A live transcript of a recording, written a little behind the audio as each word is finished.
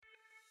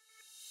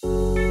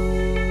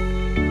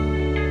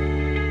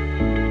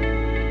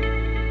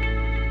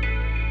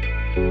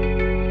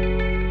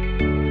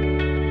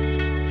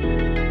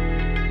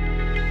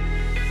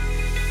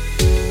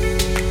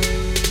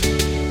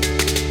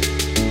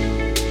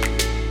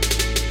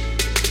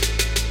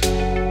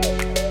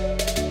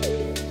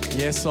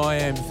Yes, I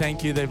am.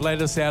 Thank you. They've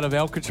let us out of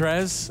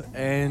Alcatraz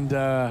and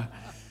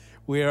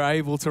we are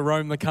able to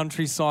roam the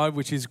countryside,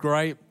 which is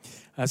great.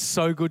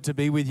 So good to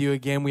be with you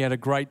again. We had a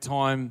great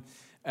time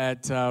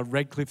at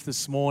Redcliffe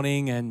this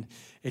morning, and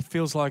it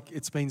feels like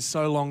it's been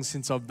so long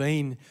since I've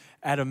been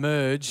at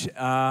Emerge.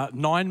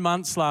 9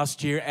 months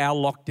last year, our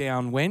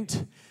lockdown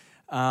went.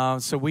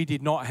 So we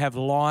did not have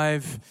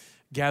live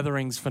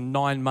gatherings for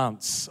 9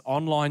 months,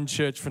 online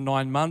church for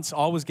 9 months.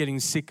 I was getting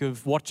sick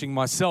of watching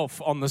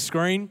myself on the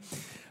screen.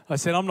 I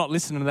said, I'm not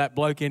listening to that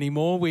bloke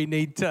anymore. We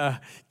need to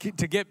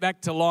get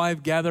back to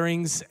live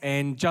gatherings.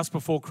 And just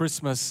before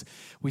Christmas,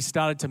 we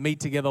started to meet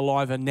together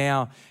live. And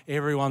now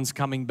everyone's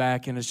coming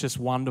back and it's just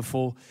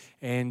wonderful.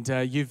 And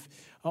you've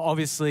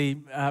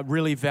obviously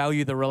really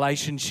valued the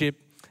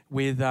relationship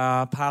with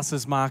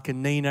Pastors Mark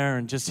and Nina,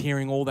 and just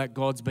hearing all that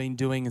God's been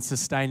doing and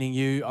sustaining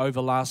you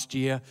over last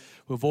year.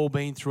 We've all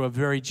been through a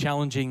very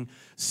challenging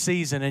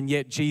season, and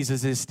yet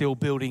Jesus is still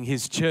building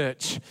his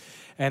church,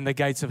 and the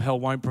gates of hell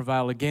won't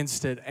prevail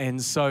against it.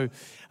 And so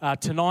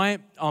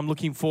tonight, I'm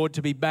looking forward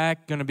to be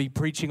back, going to be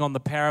preaching on the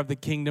power of the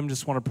kingdom.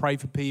 Just want to pray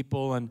for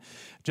people and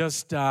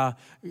just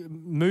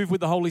move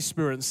with the Holy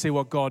Spirit and see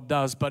what God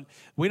does. But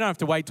we don't have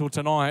to wait till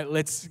tonight.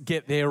 Let's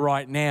get there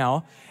right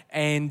now.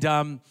 And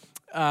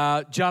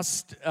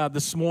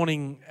this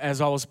morning,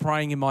 as I was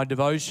praying in my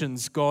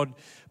devotions, God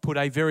put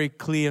a very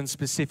clear and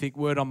specific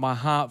word on my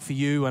heart for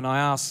you, and I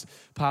asked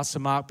Pastor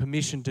Mark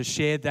permission to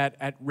share that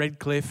at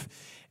Redcliffe,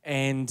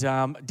 and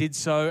did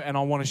so, and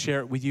I want to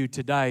share it with you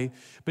today.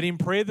 But in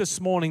prayer this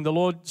morning, the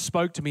Lord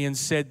spoke to me and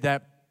said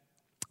that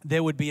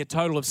there would be a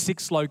total of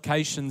 6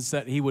 locations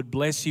that he would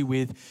bless you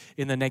with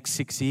in the next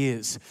 6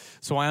 years.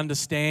 So I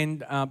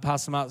understand,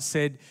 Pastor Mark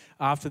said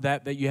after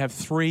that you have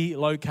 3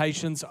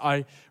 locations.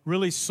 I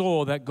really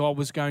saw that God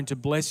was going to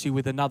bless you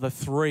with another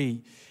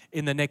 3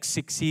 in the next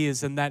 6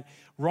 years, and that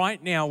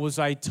right now was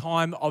a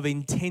time of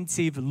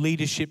intensive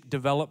leadership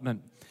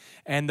development.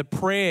 And the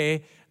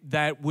prayer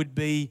that would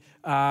be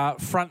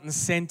front and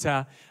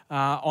center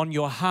on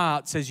your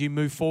hearts as you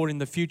move forward in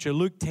the future.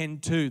 Luke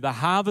 10:2, the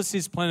harvest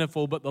is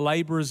plentiful, but the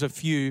laborers are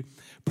few.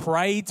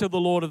 Pray to the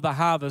Lord of the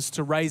harvest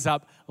to raise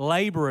up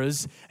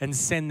laborers and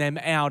send them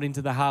out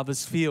into the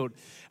harvest field.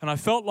 And I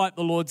felt like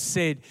the Lord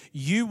said,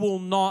 you will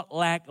not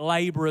lack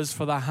laborers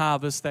for the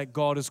harvest that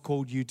God has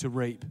called you to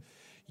reap.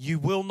 You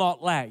will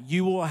not lack.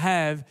 You will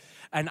have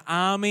an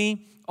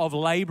army of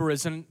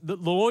laborers. And the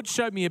Lord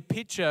showed me a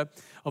picture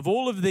of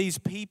all of these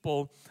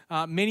people,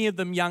 many of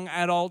them young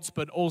adults,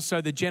 but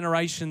also the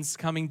generations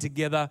coming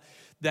together,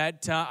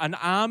 that an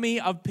army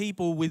of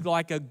people with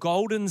like a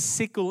golden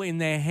sickle in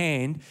their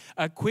hand,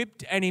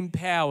 equipped and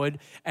empowered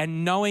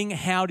and knowing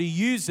how to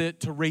use it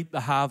to reap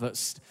the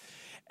harvest.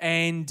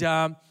 And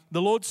the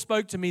Lord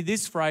spoke to me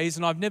this phrase,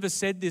 and I've never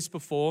said this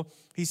before.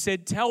 He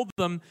said, tell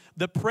them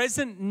the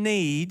present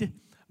need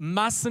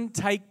mustn't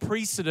take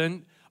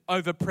precedent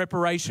over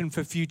preparation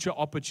for future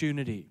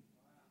opportunity.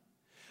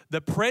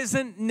 The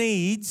present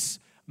needs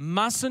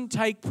mustn't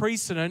take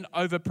precedent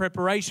over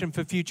preparation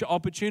for future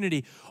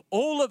opportunity.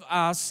 All of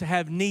us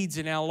have needs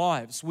in our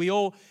lives. We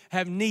all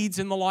have needs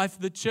in the life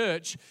of the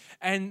church,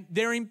 and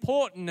they're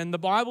important. And the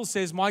Bible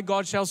says, my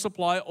God shall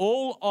supply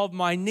all of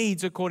my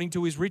needs according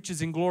to his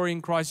riches in glory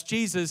in Christ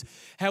Jesus.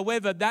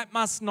 However, that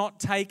must not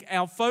take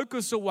our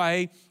focus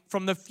away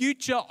from the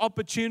future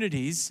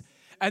opportunities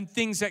and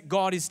things that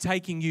God is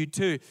taking you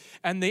to.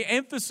 And the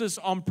emphasis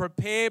on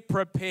prepare.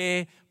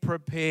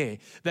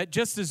 That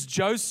just as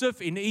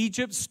Joseph in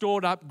Egypt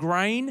stored up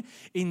grain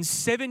in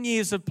 7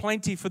 years of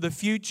plenty for the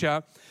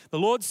future, the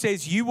Lord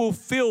says you will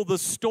fill the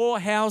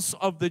storehouse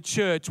of the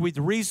church with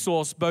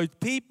resource, both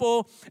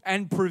people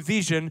and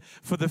provision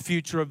for the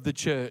future of the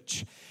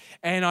church.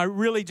 And I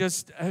really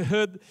just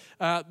heard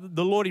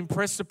the Lord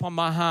impressed upon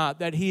my heart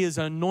that he has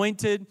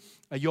anointed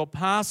your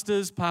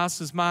pastors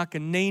Mark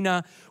and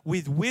Nina,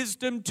 with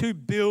wisdom to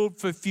build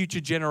for future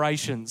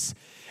generations.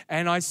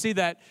 And I see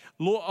that,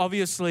 Lord,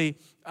 obviously,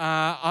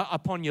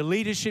 upon your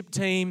leadership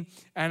team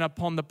and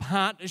upon the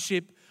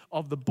partnership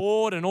of the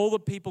board and all the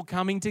people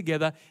coming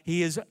together.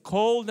 He has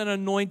called and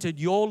anointed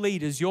your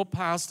leaders, your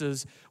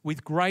pastors,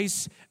 with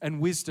grace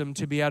and wisdom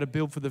to be able to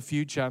build for the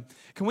future.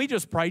 Can we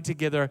just pray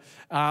together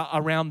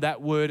around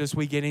that word as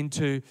we get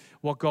into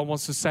what God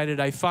wants to say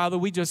today? Father,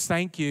 we just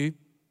thank you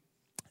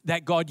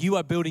that, God, you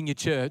are building your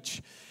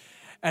church.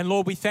 And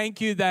Lord, we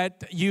thank you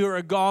that you are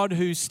a God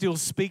who still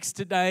speaks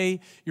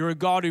today. You're a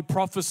God who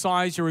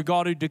prophesies. You're a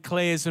God who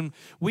declares. And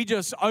we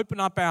just open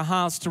up our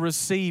hearts to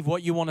receive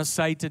what you want to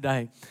say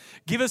today.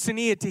 Give us an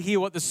ear to hear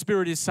what the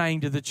Spirit is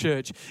saying to the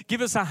church. Give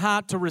us a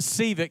heart to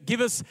receive it. Give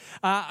us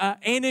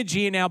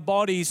energy in our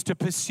bodies to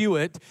pursue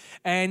it.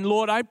 And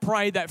Lord, I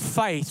pray that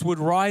faith would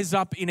rise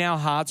up in our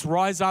hearts,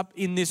 rise up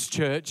in this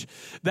church.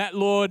 That,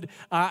 Lord,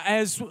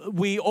 as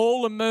we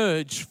all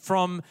emerge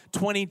from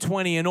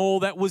 2020 and all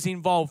that was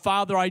involved,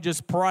 Father, Father, I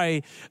just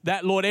pray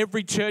that, Lord,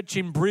 every church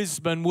in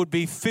Brisbane would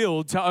be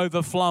filled to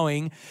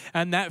overflowing,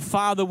 and that,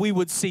 Father, we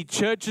would see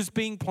churches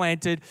being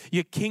planted,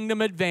 your kingdom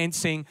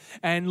advancing,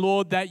 and,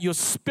 Lord, that your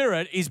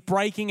Spirit is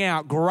breaking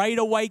out. Great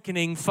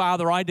awakening,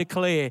 Father, I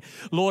declare,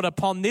 Lord,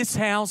 upon this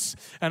house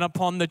and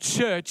upon the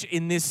church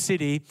in this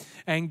city.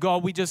 And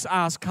God, we just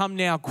ask, come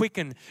now,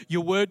 quicken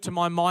your word to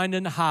my mind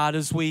and heart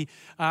as we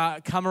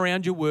come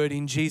around your word.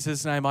 In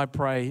Jesus' name I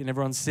pray. And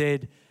everyone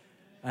said,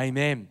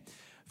 amen.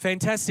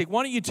 Fantastic.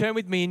 Why don't you turn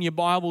with me in your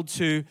Bible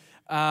to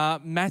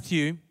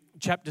Matthew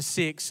chapter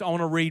 6. I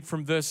want to read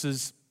from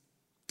verses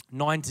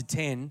 9 to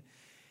 10.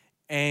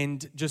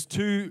 And just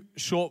two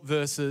short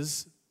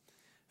verses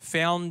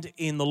found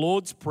in the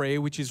Lord's Prayer,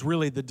 which is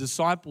really the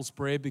disciples'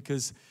 prayer,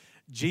 because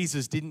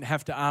Jesus didn't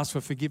have to ask for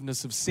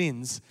forgiveness of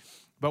sins.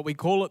 But we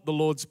call it the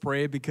Lord's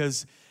Prayer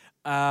because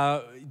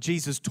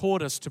Jesus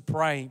taught us to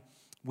pray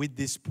with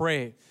this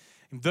prayer.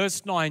 In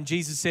verse 9,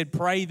 Jesus said,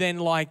 "Pray then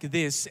like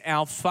this,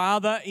 Our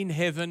Father in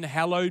heaven,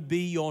 hallowed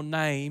be your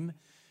name.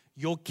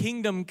 Your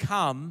kingdom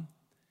come,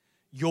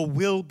 your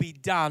will be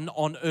done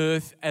on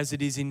earth as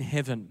it is in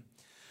heaven."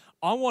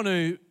 I want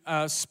to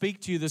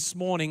speak to you this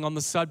morning on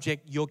the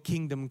subject, your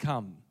kingdom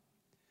come.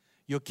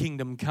 Your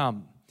kingdom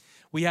come.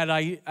 We had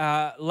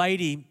a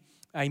lady,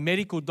 a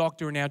medical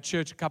doctor in our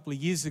church a couple of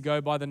years ago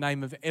by the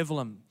name of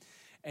Evelyn.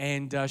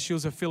 And she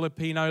was a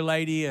Filipino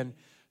lady, and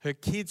her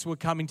kids were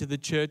coming to the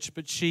church,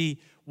 but she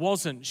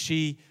wasn't.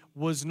 She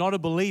was not a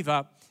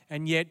believer,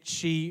 and yet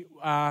she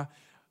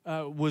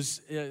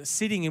was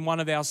sitting in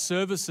one of our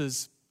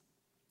services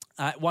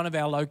at one of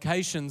our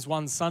locations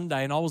one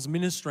Sunday, and I was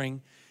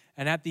ministering.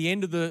 And at the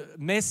end of the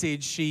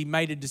message, she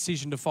made a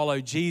decision to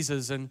follow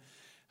Jesus, and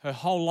her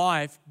whole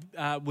life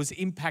was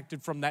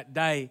impacted from that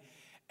day.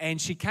 And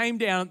she came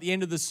down at the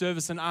end of the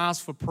service and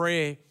asked for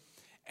prayer.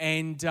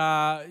 And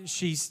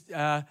she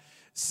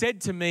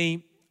said to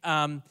me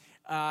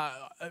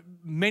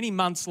many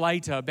months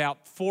later,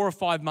 about 4 or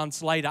 5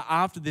 months later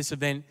after this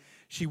event,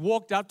 she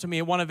walked up to me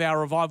at one of our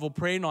revival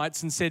prayer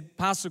nights and said,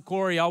 "Pastor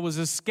Corey, I was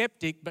a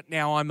skeptic, but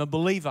now I'm a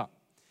believer."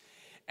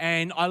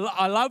 And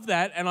I love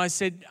that. And I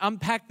said,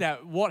 "Unpack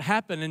that. What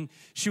happened?" And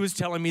she was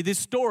telling me this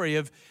story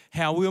of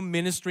how we were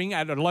ministering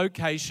at a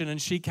location, and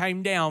she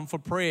came down for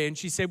prayer. And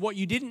she said, "What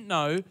you didn't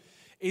know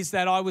is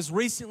that I was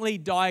recently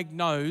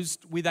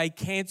diagnosed with a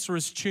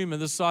cancerous tumor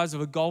the size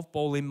of a golf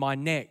ball in my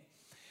neck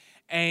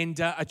and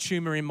a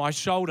tumor in my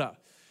shoulder."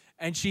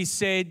 And she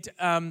said,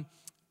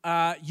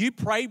 "You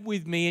prayed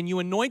with me and you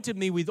anointed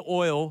me with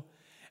oil."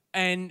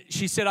 And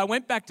she said, "I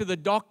went back to the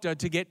doctor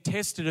to get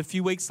tested a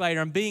few weeks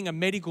later, and being a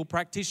medical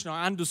practitioner,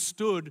 I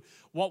understood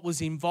what was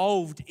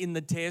involved in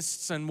the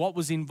tests and what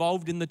was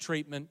involved in the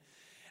treatment.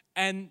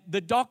 And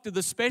the doctor,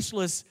 the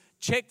specialist,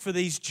 checked for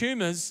these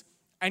tumors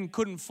and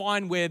couldn't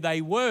find where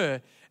they were,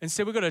 and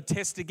said, we've got to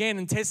test again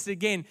and test it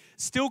again.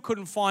 Still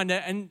couldn't find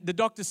it. And the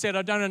doctor said,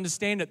 I don't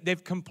understand it.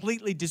 They've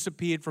completely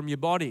disappeared from your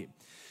body."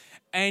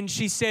 And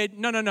she said,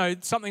 no,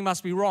 something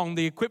must be wrong.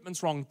 The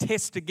equipment's wrong.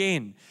 Test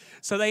again.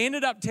 So they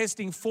ended up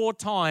testing 4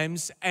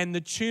 times, and the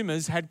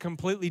tumors had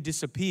completely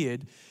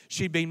disappeared.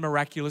 She'd been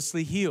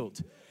miraculously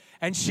healed.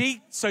 And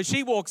she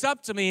walks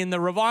up to me in the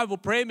revival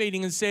prayer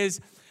meeting and says,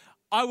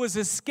 "I was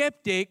a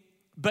skeptic,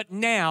 but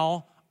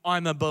now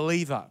I'm a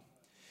believer."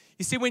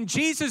 You see, when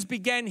Jesus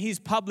began his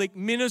public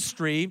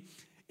ministry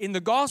in the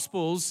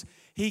Gospels,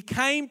 he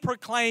came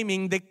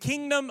proclaiming the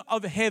kingdom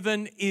of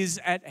heaven is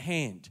at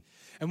hand.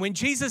 And when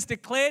Jesus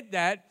declared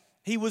that,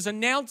 he was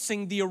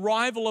announcing the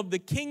arrival of the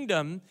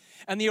kingdom,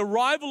 and the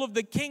arrival of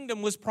the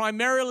kingdom was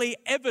primarily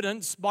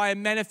evidenced by a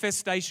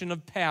manifestation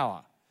of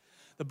power.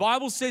 The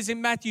Bible says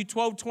in Matthew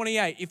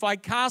 12:28, "If I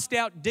cast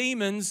out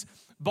demons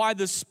by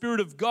the Spirit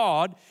of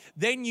God,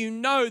 then you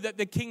know that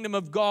the kingdom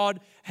of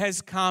God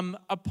has come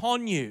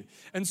upon you."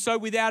 And so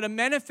without a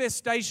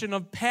manifestation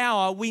of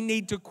power, we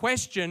need to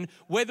question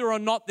whether or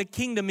not the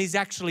kingdom is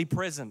actually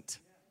present.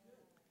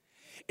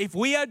 If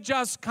we are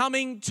just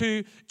coming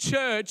to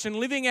church and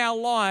living our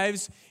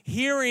lives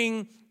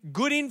hearing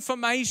good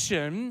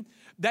information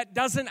that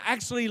doesn't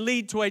actually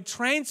lead to a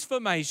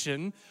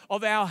transformation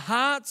of our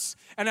hearts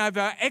and of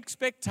our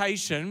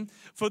expectation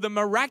for the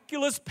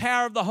miraculous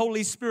power of the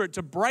Holy Spirit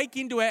to break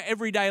into our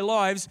everyday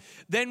lives,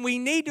 then we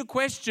need to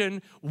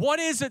question, what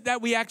is it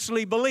that we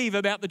actually believe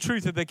about the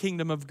truth of the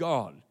kingdom of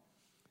God?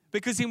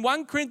 Because in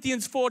 1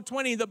 Corinthians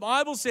 4:20, the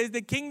Bible says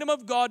the kingdom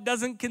of God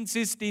doesn't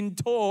consist in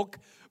talk,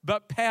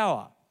 but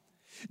power.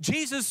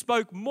 Jesus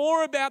spoke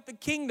more about the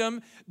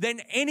kingdom than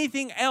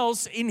anything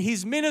else in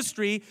his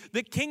ministry.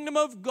 The kingdom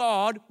of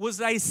God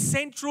was a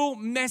central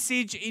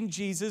message in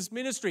Jesus'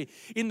 ministry.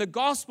 In the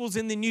Gospels,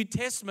 in the New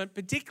Testament,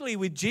 particularly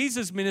with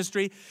Jesus'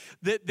 ministry,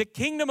 the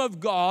kingdom of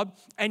God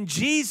and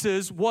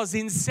Jesus was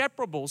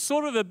inseparable.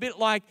 Sort of a bit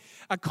like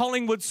a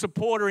Collingwood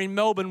supporter in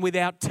Melbourne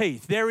without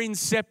teeth. They're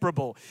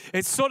inseparable.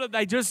 It's sort of,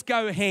 they just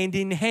go hand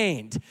in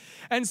hand.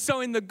 And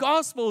so in the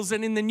Gospels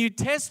and in the New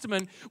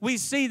Testament, we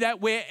see that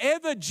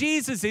wherever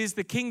Jesus is,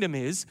 the kingdom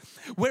is.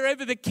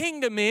 Wherever the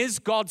kingdom is,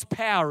 God's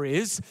power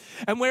is.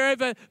 And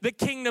wherever the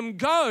kingdom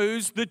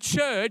goes, the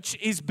church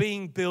is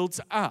being built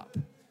up.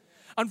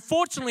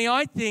 Unfortunately,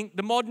 I think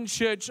the modern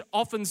church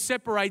often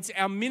separates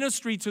our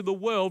ministry to the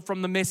world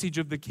from the message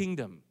of the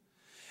kingdom.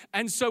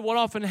 And so what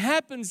often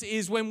happens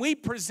is when we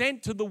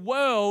present to the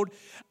world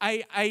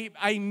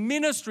a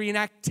ministry, an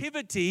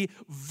activity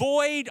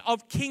void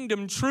of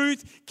kingdom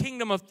truth,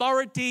 kingdom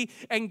authority,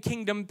 and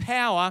kingdom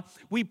power,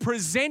 we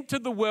present to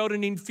the world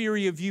an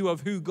inferior view of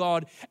who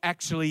God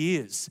actually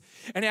is.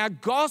 And our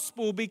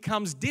gospel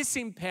becomes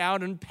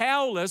disempowered and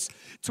powerless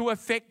to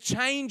affect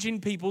change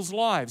in people's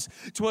lives,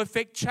 to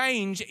affect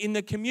change in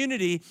the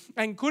community.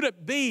 And could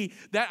it be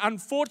that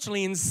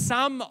unfortunately in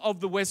some of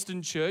the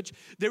Western church,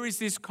 there is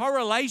this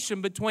correlation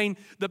between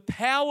the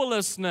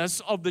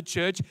powerlessness of the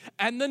church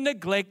and the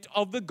neglect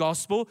of the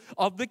gospel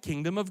of the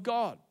kingdom of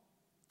God.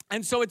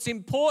 And so it's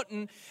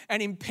important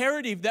and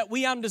imperative that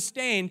we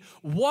understand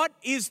what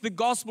is the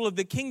gospel of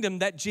the kingdom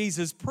that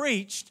Jesus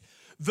preached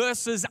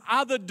versus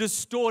other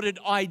distorted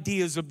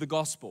ideas of the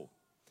gospel.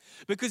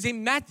 Because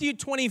in Matthew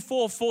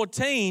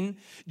 24:14,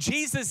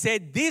 Jesus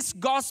said, this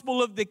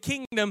gospel of the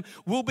kingdom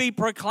will be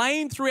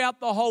proclaimed throughout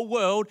the whole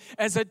world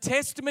as a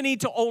testimony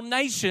to all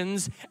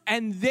nations,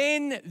 and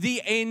then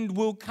the end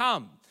will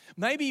come.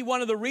 Maybe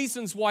one of the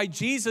reasons why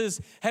Jesus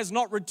has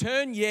not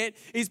returned yet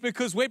is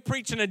because we're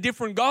preaching a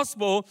different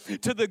gospel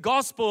to the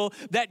gospel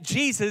that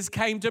Jesus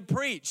came to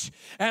preach.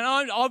 And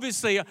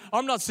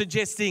I'm not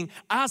suggesting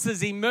us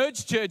as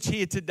Emerge Church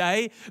here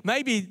today,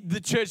 maybe the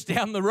church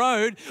down the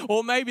road,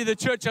 or maybe the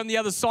church on the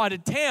other side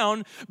of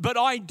town, but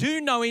I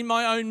do know in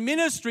my own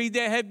ministry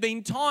there have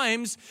been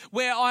times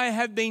where I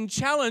have been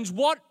challenged,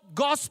 what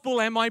gospel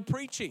am I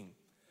preaching?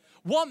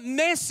 What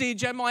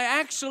message am I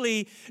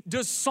actually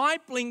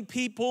discipling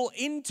people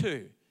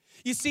into?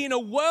 You see, in a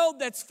world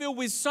that's filled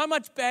with so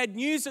much bad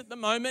news at the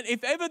moment,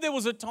 if ever there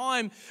was a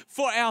time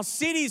for our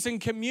cities and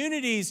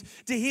communities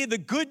to hear the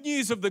good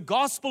news of the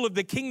gospel of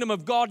the kingdom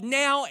of God,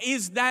 now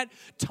is that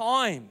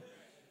time.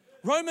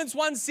 Romans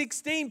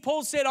 1:16,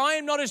 Paul said, I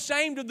am not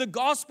ashamed of the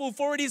gospel,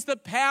 for it is the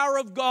power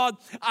of God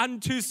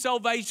unto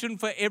salvation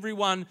for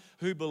everyone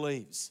who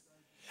believes.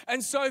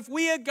 And so if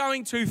we are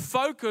going to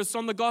focus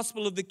on the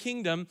gospel of the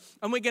kingdom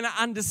and we're going to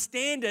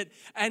understand it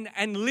and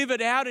live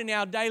it out in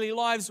our daily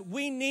lives,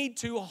 we need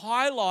to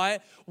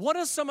highlight what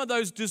are some of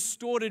those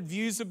distorted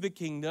views of the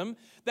kingdom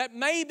that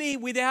maybe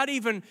without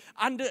even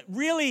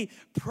really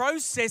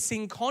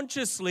processing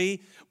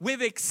consciously,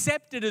 we've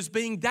accepted as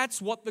being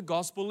that's what the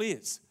gospel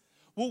is.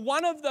 Well,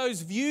 one of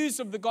those views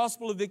of the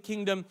gospel of the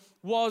kingdom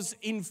was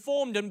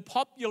informed and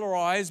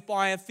popularized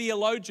by a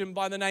theologian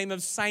by the name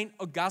of St.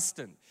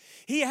 Augustine.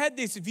 He had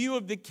this view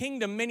of the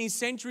kingdom many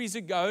centuries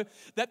ago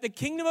that the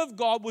kingdom of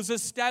God was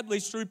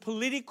established through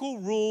political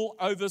rule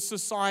over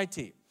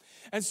society.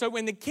 And so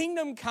when the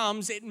kingdom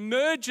comes, it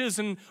merges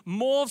and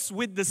morphs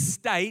with the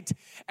state,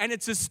 and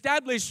it's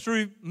established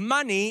through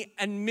money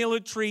and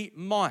military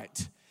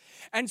might.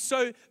 And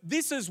so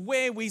this is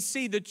where we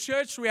see the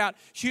church throughout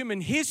human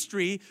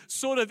history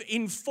sort of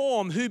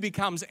inform who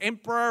becomes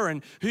emperor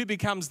and who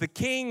becomes the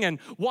king and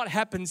what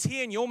happens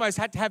here. And you almost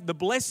had to have the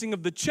blessing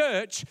of the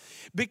church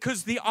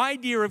because the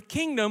idea of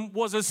kingdom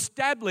was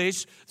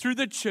established through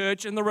the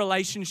church and the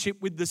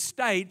relationship with the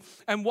state.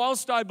 And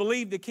whilst I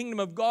believe the kingdom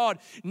of God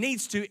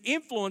needs to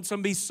influence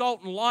and be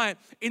salt and light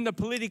in the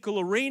political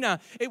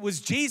arena, it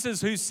was Jesus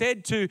who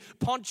said to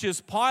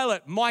Pontius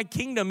Pilate, my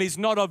kingdom is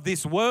not of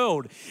this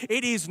world.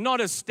 It is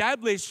not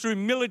established through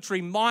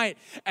military might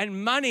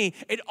and money.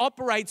 It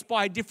operates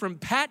by a different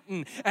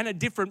pattern and a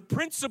different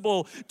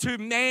principle to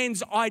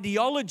man's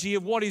ideology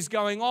of what is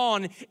going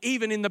on,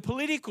 even in the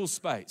political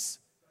space.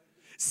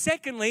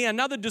 Secondly,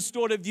 another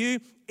distorted view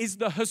is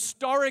the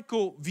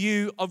historical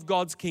view of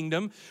God's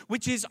kingdom,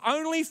 which is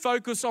only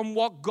focused on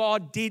what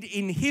God did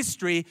in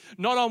history,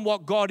 not on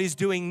what God is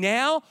doing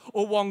now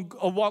or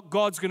what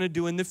God's going to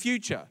do in the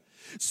future.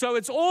 So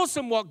it's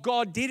awesome what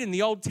God did in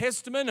the Old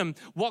Testament and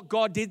what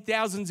God did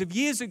thousands of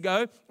years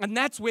ago, and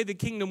that's where the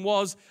kingdom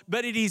was,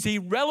 but it is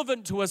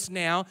irrelevant to us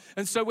now.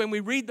 And so when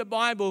we read the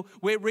Bible,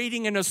 we're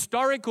reading an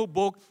historical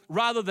book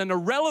rather than a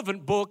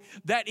relevant book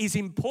that is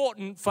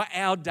important for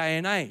our day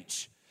and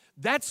age.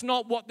 That's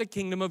not what the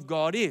kingdom of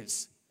God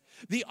is.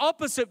 The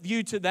opposite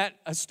view to that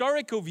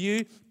historical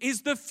view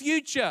is the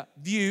future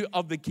view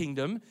of the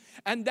kingdom,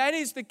 and that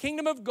is the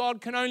kingdom of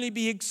God can only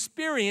be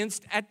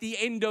experienced at the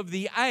end of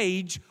the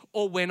age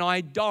or when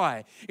I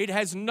die. It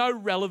has no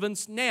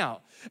relevance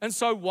now. And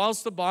so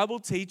whilst the Bible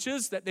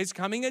teaches that there's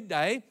coming a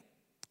day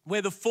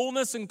where the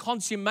fullness and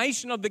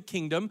consummation of the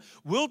kingdom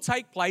will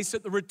take place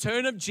at the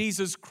return of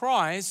Jesus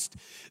Christ,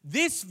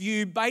 this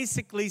view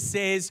basically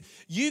says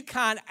you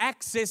can't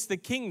access the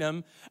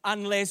kingdom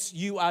unless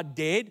you are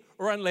dead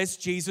or unless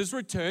Jesus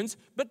returns,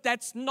 but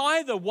that's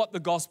neither what the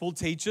gospel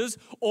teaches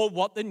or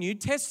what the New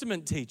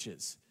Testament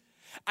teaches.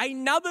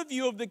 Another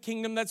view of the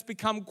kingdom that's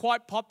become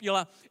quite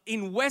popular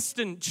in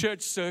Western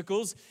church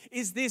circles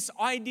is this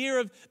idea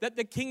of that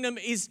the kingdom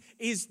is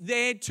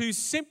there to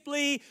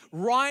simply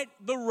right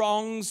the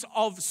wrongs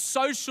of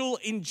social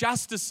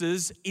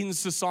injustices in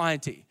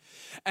society.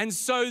 And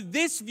so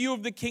this view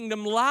of the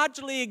kingdom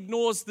largely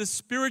ignores the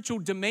spiritual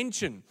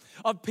dimension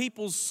of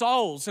people's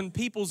souls and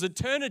people's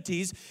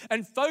eternities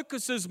and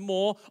focuses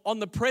more on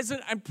the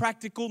present and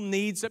practical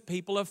needs that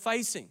people are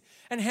facing.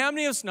 And how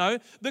many of us know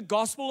the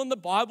gospel and the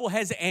Bible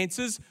has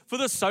answers for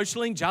the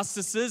social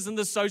injustices and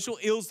the social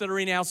ills that are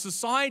in our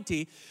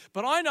society?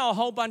 But I know a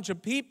whole bunch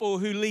of people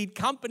who lead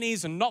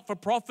companies and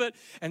not-for-profit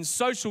and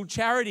social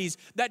charities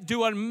that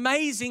do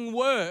amazing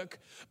work,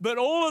 but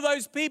all of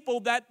those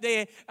people that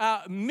they're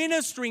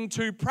ministering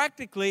to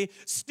practically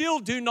still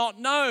do not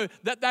know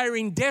that they're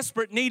in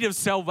desperate need of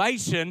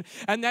salvation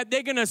and that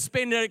they're going to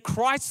spend a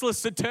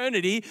Christless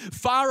eternity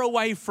far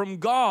away from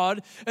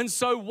God. And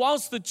so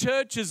whilst the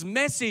church's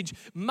message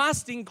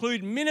must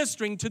include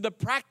ministering to the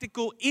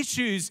practical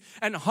issues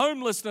and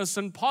homelessness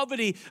and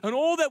poverty and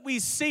all that we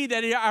see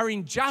that are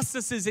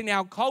injustices in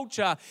our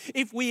culture,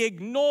 if we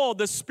ignore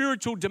the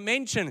spiritual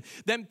dimension,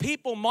 then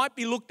people might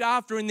be looked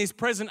after in this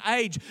present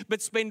age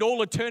but spend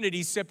all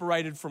eternity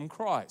separated from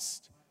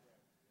Christ.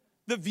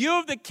 The view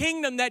of the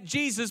kingdom that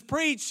Jesus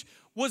preached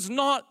was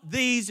not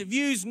these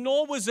views,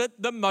 nor was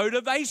it the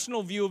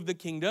motivational view of the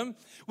kingdom,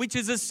 which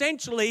is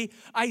essentially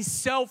a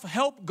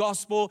self-help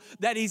gospel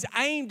that is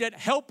aimed at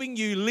helping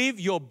you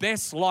live your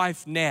best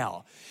life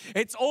now.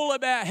 It's all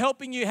about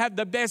helping you have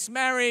the best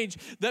marriage,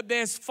 the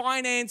best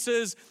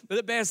finances,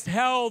 the best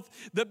health,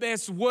 the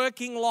best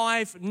working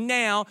life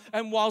now.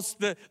 And whilst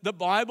the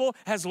Bible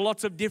has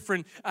lots of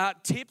different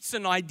tips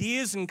and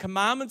ideas and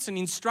commandments and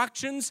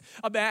instructions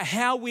about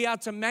how we are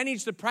to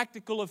manage the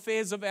practical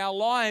affairs of our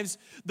lives,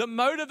 the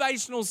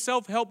motivational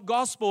self-help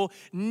gospel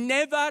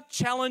never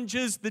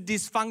challenges the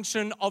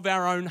dysfunction of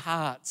our own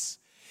hearts.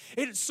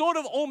 It sort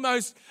of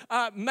almost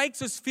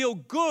makes us feel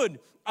good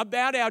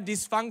about our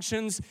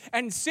dysfunctions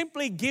and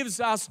simply gives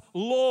us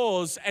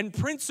laws and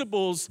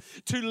principles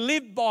to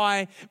live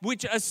by,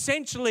 which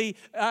essentially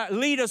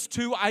lead us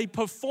to a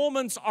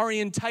performance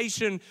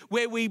orientation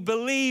where we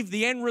believe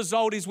the end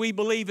result is we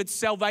believe it's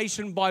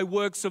salvation by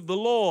works of the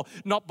law,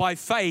 not by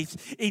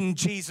faith in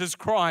Jesus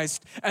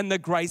Christ and the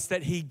grace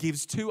that He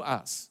gives to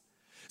us.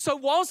 So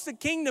whilst the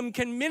kingdom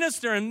can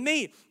minister and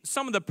meet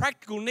some of the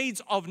practical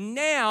needs of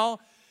now,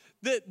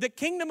 the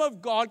kingdom of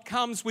God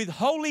comes with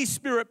Holy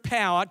Spirit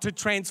power to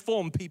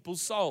transform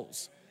people's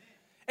souls.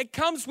 It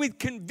comes with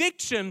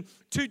conviction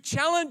to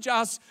challenge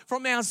us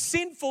from our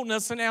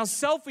sinfulness and our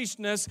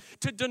selfishness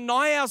to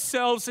deny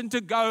ourselves and to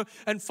go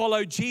and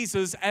follow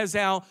Jesus as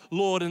our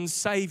Lord and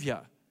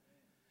Savior.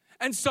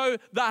 And so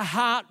the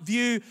heart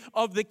view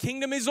of the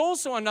kingdom is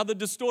also another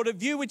distorted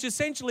view, which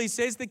essentially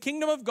says the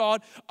kingdom of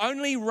God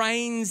only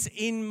reigns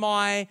in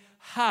my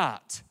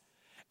heart.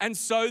 And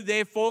so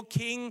therefore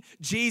King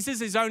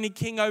Jesus is only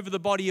king over the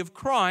body of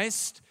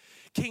Christ.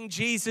 King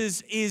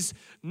Jesus is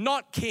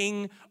not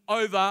king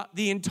over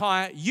the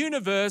entire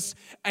universe,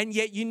 and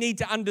yet you need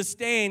to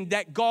understand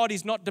that God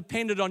is not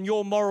dependent on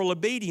your moral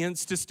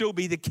obedience to still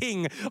be the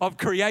king of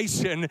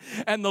creation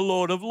and the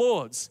Lord of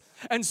lords.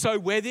 And so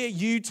whether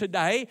you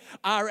today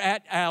are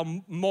at our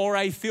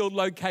Moray Field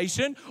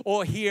location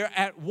or here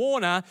at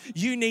Warner,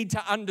 you need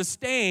to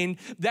understand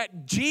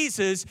that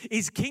Jesus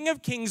is King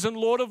of Kings and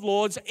Lord of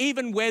Lords,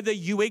 even whether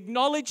you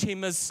acknowledge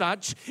Him as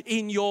such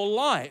in your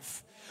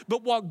life.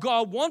 But what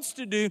God wants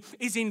to do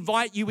is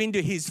invite you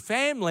into His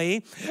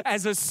family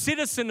as a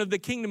citizen of the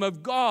kingdom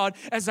of God,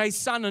 as a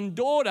son and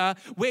daughter,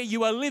 where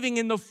you are living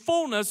in the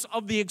fullness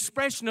of the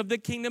expression of the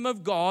kingdom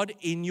of God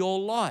in your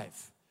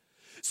life.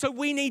 So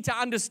we need to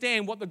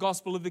understand what the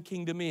gospel of the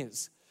kingdom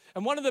is.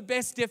 And one of the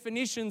best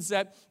definitions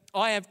that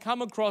I have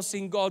come across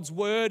in God's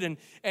word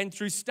and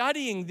through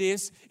studying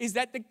this is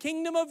that the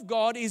kingdom of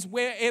God is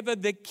wherever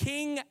the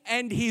king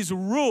and his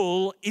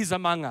rule is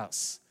among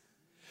us.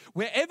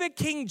 Wherever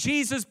King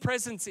Jesus'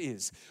 presence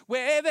is,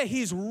 wherever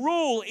his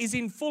rule is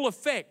in full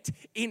effect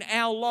in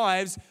our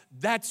lives,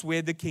 that's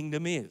where the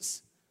kingdom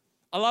is.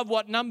 I love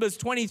what Numbers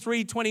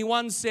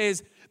 23:21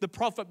 says. The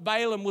prophet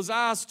Balaam was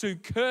asked to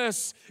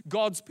curse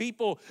God's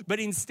people, but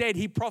instead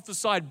he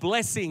prophesied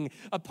blessing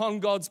upon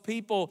God's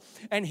people.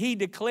 And he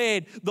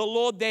declared, the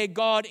Lord their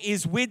God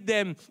is with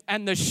them,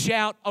 and the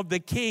shout of the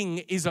king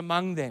is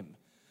among them.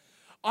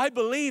 I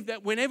believe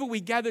that whenever we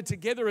gather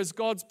together as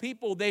God's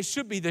people, there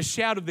should be the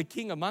shout of the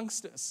King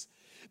amongst us.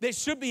 There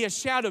should be a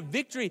shout of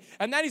victory,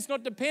 and that is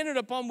not dependent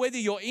upon whether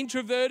you're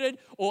introverted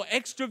or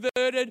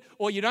extroverted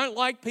or you don't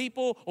like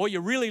people or you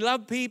really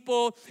love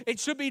people. It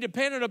should be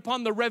dependent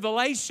upon the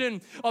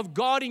revelation of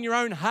God in your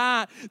own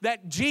heart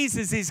that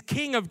Jesus is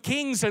King of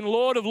Kings and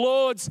Lord of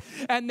Lords,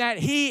 and that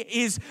He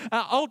is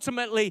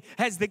ultimately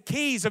has the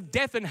keys of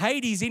death and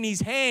Hades in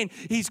His hand.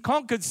 He's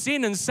conquered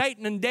sin and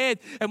Satan and death.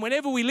 And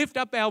whenever we lift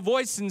up our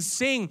voice and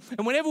sing,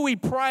 and whenever we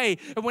pray,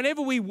 and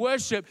whenever we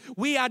worship,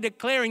 we are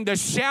declaring the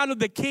shout of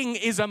the King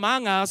is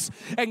among us,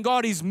 and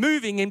God is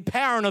moving in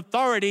power and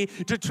authority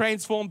to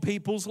transform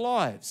people's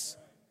lives.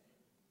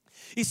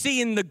 You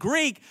see, in the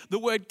Greek, the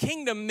word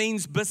kingdom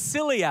means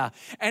basileia,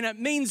 and it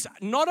means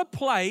not a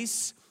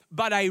place,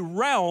 but a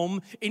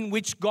realm in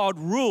which God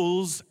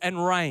rules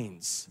and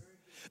reigns.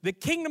 The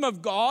kingdom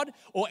of God,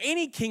 or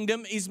any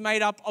kingdom, is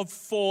made up of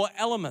 4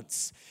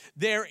 elements.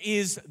 There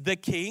is the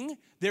king,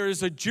 there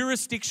is a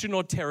jurisdiction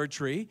or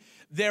territory,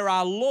 there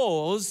are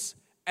laws,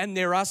 and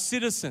there are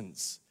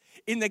citizens.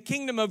 In the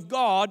kingdom of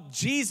God,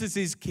 Jesus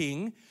is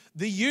king,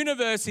 the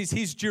universe is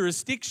his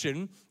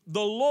jurisdiction, the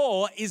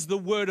law is the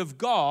word of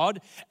God,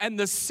 and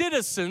the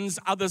citizens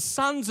are the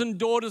sons and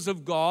daughters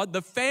of God,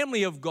 the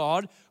family of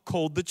God,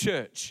 called the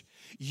church.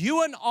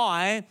 You and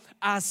I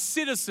are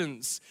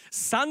citizens,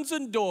 sons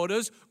and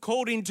daughters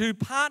called into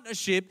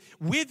partnership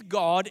with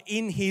God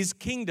in his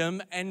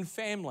kingdom and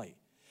family.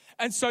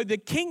 And so the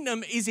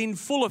kingdom is in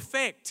full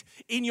effect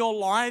in your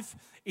life,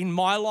 in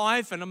my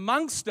life, and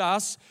amongst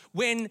us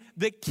when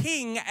the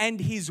king and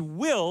his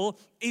will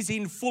is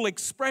in full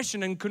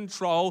expression and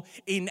control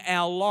in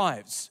our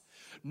lives.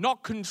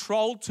 Not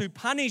control to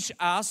punish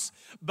us,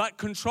 but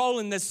control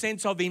in the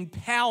sense of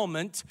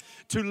empowerment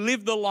to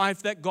live the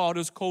life that God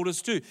has called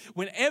us to.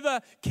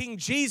 Whenever King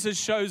Jesus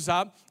shows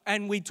up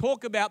and we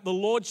talk about the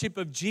lordship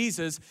of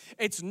Jesus,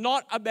 it's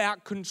not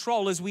about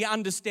control as we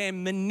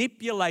understand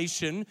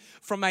manipulation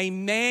from a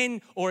man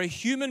or a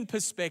human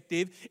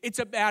perspective. It's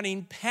about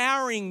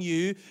empowering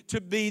you to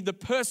be the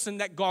person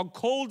that God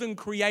called and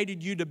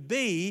created you to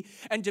be,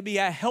 and to be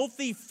a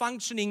healthy,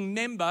 functioning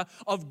member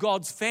of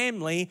God's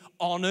family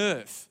on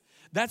earth.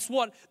 That's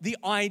what the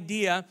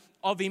idea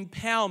of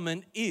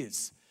empowerment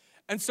is.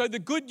 And so the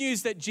good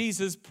news that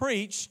Jesus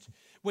preached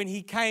when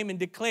he came and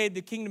declared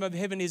the kingdom of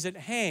heaven is at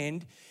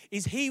hand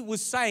is he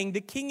was saying the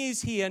king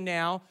is here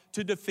now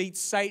to defeat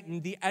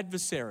Satan, the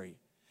adversary.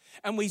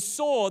 And we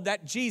saw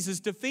that Jesus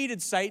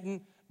defeated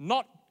Satan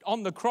not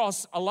on the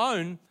cross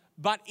alone,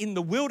 but in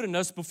the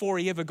wilderness before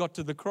he ever got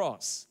to the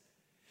cross.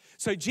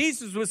 So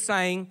Jesus was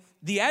saying,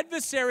 the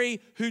adversary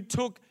who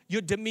took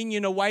your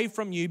dominion away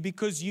from you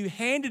because you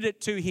handed it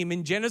to him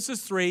in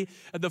Genesis 3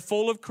 at the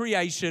fall of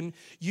creation,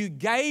 you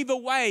gave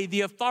away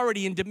the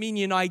authority and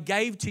dominion I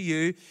gave to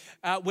you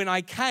when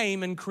I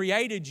came and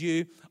created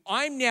you.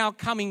 I'm now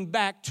coming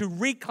back to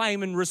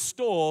reclaim and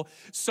restore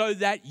so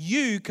that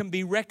you can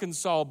be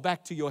reconciled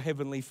back to your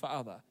heavenly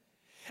Father.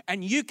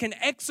 And you can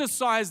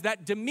exercise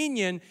that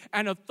dominion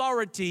and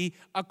authority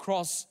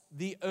across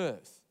the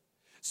earth.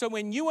 So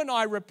when you and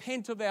I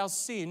repent of our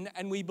sin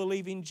and we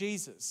believe in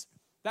Jesus,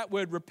 that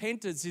word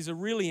repentance is a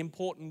really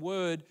important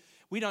word.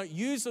 We don't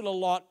use it a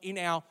lot in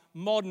our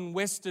modern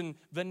Western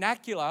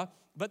vernacular,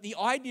 but the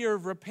idea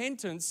of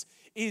repentance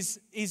is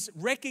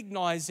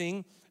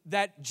recognizing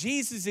that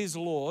Jesus is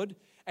Lord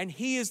and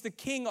he is the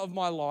King of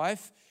my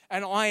life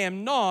and I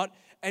am not.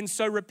 And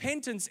so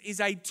repentance is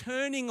a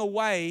turning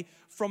away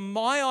from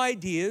my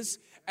ideas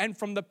and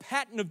from the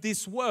pattern of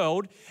this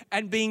world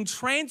and being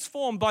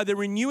transformed by the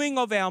renewing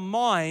of our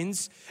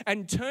minds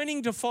and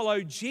turning to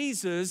follow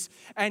Jesus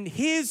and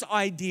his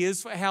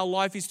ideas for how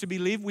life is to be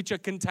lived, which are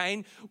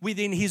contained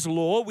within his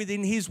law,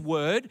 within his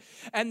word.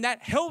 And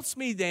that helps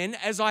me then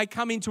as I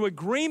come into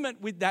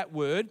agreement with that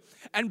word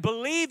and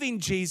believe in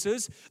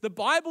Jesus. The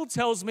Bible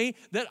tells me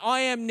that I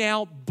am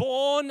now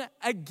born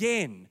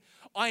again.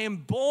 I am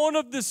born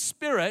of the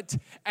Spirit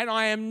and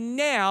I am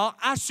now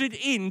ushered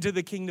into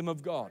the kingdom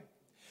of God.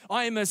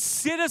 I am a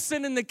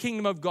citizen in the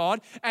kingdom of God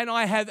and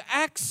I have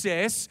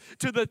access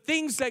to the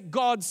things that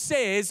God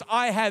says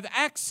I have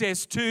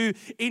access to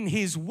in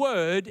his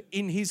word,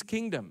 in his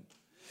kingdom.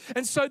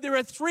 And so there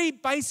are 3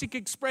 basic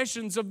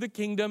expressions of the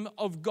kingdom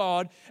of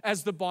God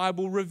as the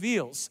Bible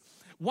reveals.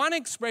 One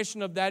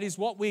expression of that is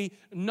what we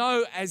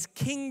know as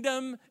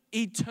kingdom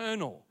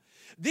eternal.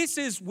 This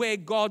is where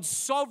God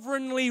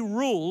sovereignly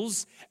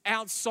rules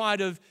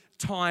outside of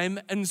time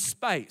and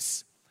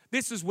space.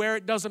 This is where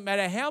it doesn't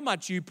matter how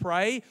much you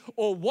pray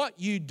or what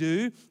you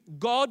do,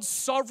 God's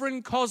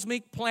sovereign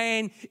cosmic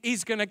plan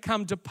is going to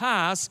come to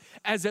pass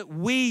as it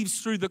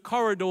weaves through the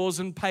corridors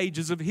and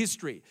pages of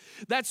history.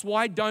 That's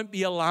why don't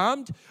be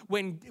alarmed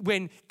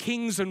when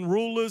kings and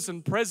rulers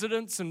and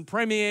presidents and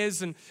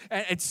premiers and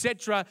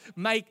etc.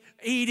 make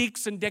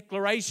edicts and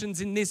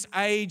declarations in this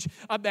age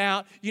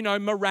about,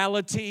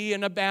 morality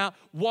and about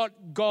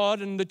what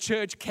God and the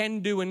church can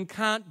do and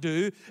can't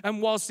do.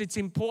 And whilst it's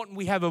important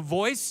we have a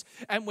voice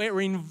and we're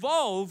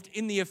involved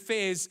in the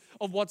affairs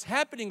of what's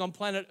happening on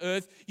planet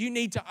Earth, you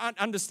need to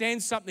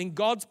understand something.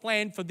 God's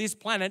plan for this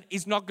planet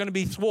is not going to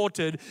be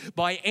thwarted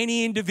by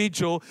any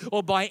individual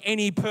or by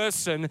any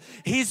person.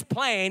 His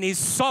plan is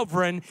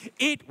sovereign.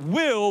 It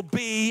will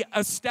be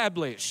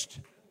established.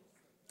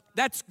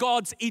 That's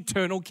God's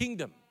eternal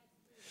kingdom.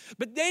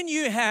 But then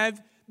you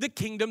have the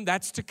kingdom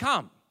that's to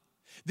come.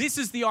 This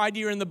is the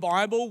idea in the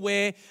Bible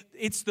where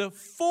it's the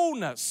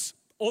fullness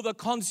or the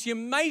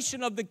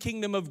consummation of the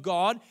kingdom of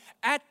God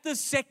at the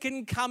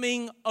second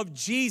coming of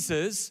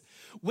Jesus,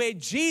 where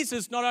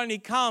Jesus not only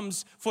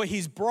comes for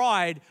his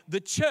bride, the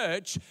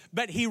church,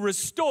 but he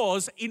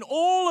restores in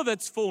all of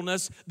its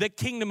fullness the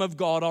kingdom of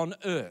God on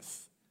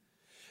earth.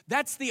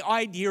 That's the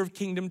idea of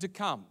kingdom to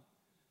come.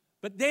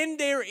 But then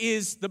there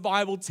is, the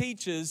Bible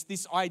teaches,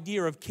 this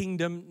idea of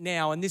kingdom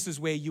now, and this is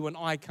where you and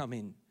I come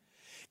in.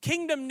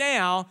 Kingdom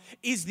now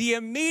is the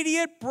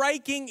immediate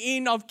breaking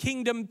in of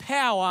kingdom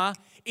power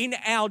in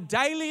our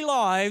daily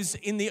lives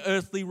in the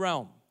earthly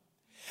realm.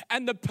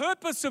 And the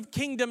purpose of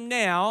Kingdom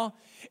Now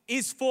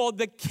is for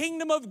the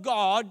kingdom of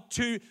God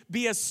to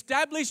be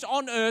established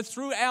on earth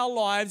through our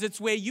lives. It's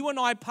where you and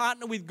I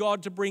partner with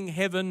God to bring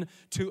heaven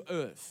to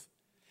earth.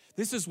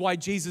 This is why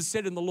Jesus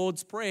said in the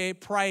Lord's Prayer,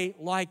 pray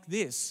like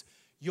this: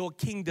 your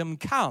kingdom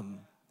come,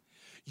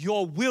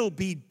 your will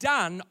be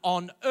done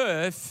on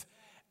earth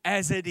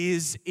as it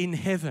is in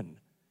heaven.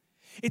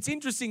 It's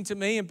interesting to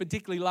me, and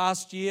particularly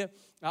last year,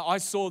 I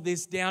saw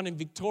this down in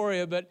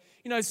Victoria, but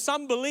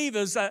some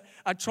believers are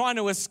trying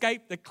to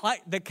escape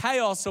the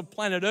chaos of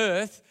planet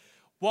Earth,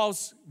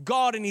 whilst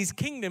God and His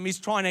kingdom is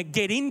trying to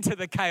get into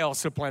the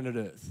chaos of planet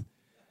Earth.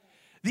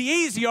 The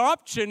easier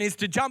option is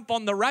to jump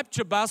on the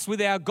rapture bus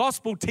with our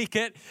gospel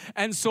ticket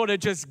and sort of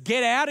just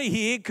get out of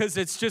here because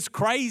it's just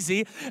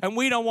crazy and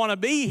we don't want to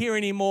be here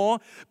anymore.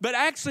 But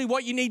actually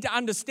what you need to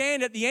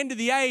understand, at the end of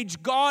the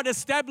age, God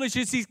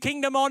establishes His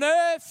kingdom on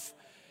earth.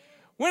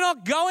 We're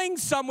not going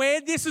somewhere.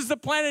 This is the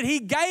planet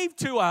He gave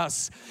to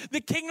us. The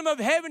kingdom of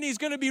heaven is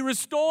going to be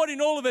restored in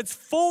all of its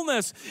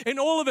fullness, in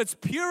all of its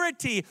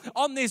purity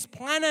on this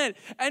planet.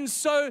 And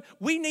so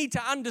we need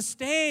to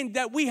understand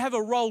that we have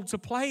a role to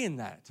play in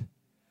that.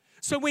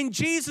 So when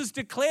Jesus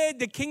declared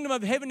the kingdom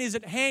of heaven is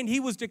at hand, He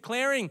was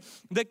declaring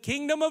the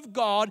kingdom of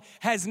God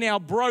has now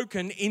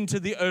broken into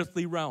the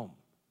earthly realm.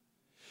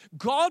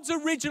 God's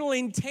original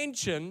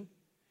intention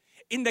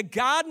in the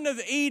Garden of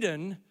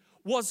Eden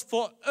was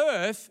for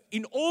earth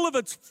in all of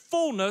its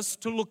fullness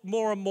to look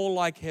more and more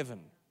like heaven.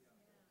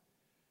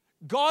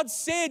 God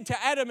said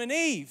to Adam and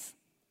Eve,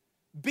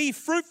 be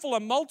fruitful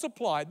and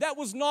multiply. That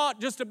was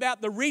not just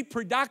about the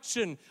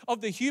reproduction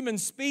of the human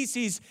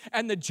species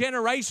and the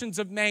generations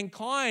of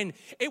mankind.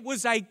 It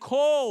was a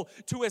call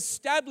to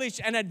establish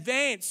and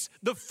advance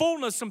the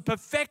fullness and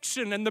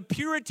perfection and the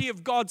purity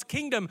of God's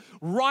kingdom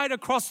right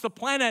across the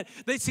planet.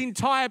 This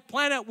entire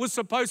planet was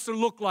supposed to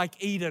look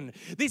like Eden.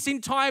 This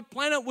entire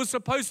planet was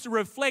supposed to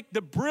reflect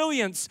the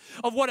brilliance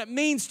of what it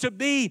means to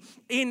be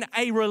in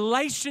a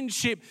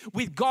relationship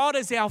with God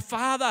as our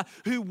Father,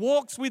 who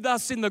walks with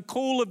us in the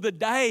cool of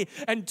the day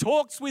and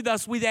talks with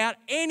us without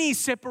any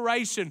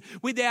separation,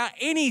 without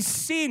any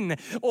sin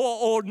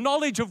or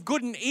knowledge of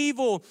good and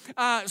evil,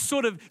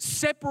 sort of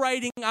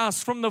separating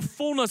us from the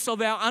fullness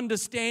of our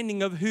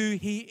understanding of who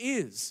He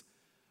is.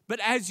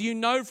 But as you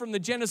know from the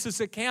Genesis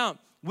account,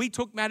 we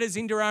took matters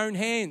into our own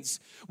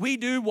hands. We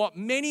do what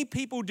many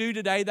people do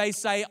today. They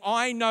say,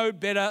 I know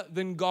better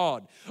than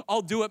God.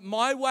 I'll do it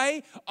my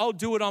way. I'll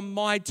do it on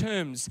my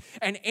terms.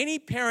 And any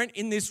parent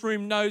in this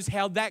room knows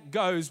how that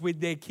goes with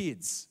their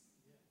kids.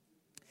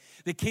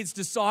 The kids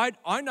decide,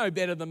 I know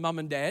better than mum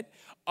and dad.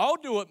 I'll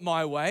do it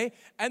my way.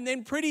 And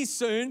then pretty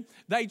soon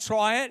they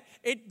try it.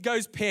 It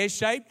goes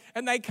pear-shaped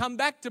and they come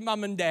back to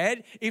mum and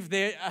dad, if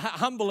they're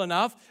humble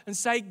enough, and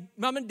say,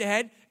 Mum and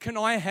Dad, can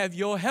I have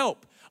your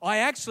help? I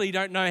actually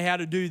don't know how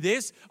to do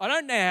this. I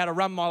don't know how to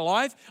run my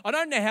life. I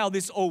don't know how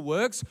this all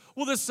works.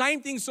 Well, the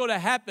same thing sort of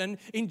happened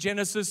in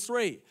Genesis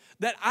 3.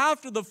 That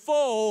after the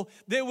fall,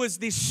 there was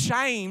this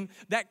shame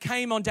that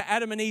came onto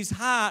Adam and Eve's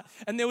heart,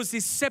 and there was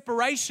this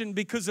separation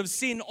because of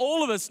sin.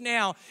 All of us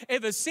now,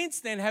 ever since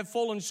then, have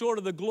fallen short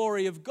of the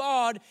glory of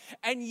God,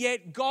 and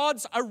yet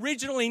God's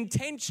original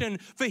intention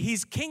for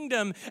His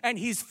kingdom and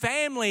His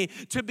family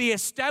to be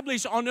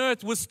established on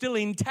earth was still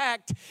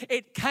intact.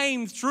 It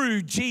came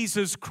through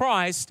Jesus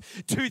Christ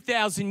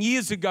 2,000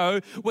 years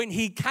ago when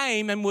He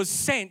came and was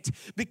sent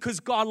because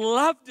God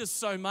loved us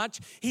so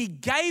much. He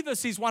gave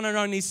us His one and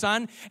only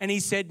Son, and He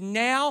said,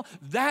 now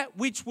that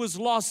which was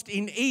lost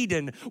in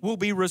Eden will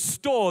be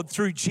restored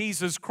through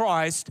Jesus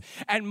Christ,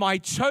 and my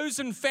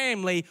chosen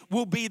family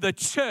will be the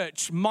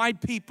church, my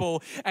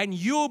people, and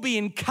you'll be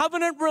in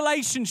covenant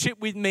relationship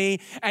with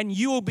me, and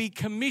you will be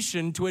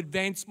commissioned to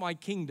advance my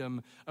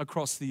kingdom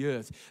across the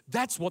earth.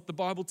 That's what the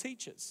Bible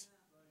teaches.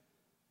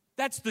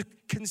 That's the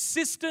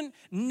consistent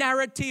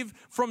narrative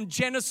from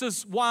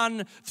Genesis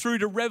 1 through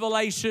to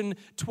Revelation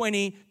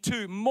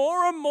 22.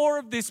 More and more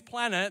of this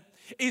planet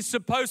is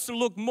supposed to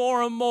look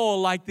more and more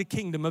like the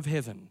kingdom of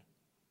heaven.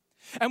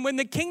 And when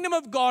the kingdom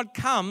of God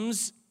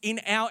comes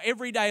in our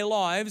everyday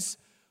lives,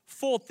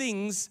 4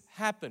 things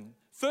happen.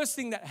 First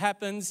thing that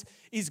happens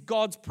is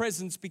God's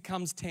presence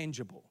becomes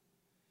tangible.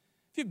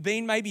 If you've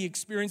been, maybe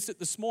experienced it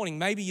this morning,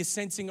 maybe you're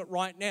sensing it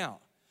right now.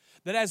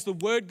 That as the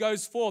word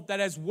goes forth,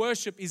 that as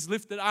worship is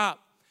lifted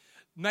up,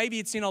 maybe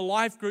it's in a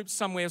life group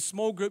somewhere, a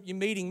small group you're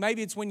meeting,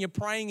 maybe it's when you're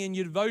praying in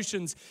your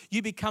devotions,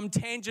 you become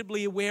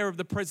tangibly aware of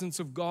the presence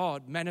of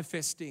God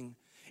manifesting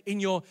in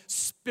your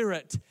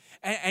spirit,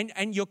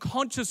 and you're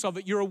conscious of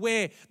it. You're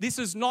aware this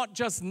is not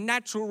just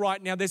natural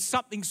right now. There's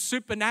something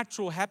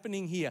supernatural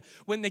happening here.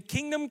 When the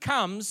kingdom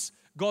comes,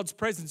 God's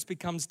presence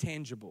becomes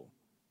tangible.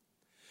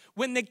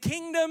 When the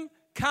kingdom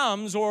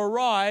comes or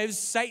arrives,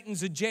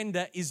 Satan's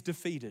agenda is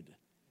defeated.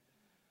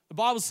 The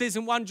Bible says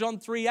in 1 John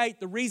 3:8,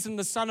 the reason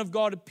the Son of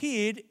God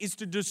appeared is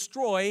to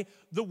destroy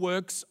the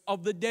works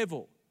of the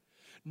devil.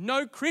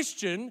 No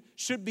Christian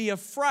should be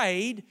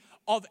afraid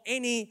of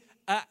any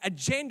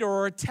agenda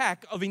or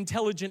attack of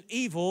intelligent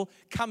evil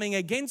coming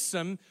against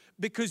them,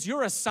 because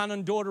you're a son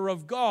and daughter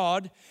of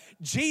God,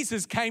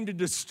 Jesus came to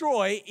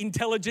destroy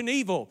intelligent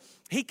evil.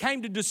 He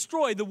came to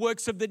destroy the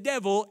works of the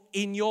devil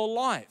in your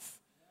life.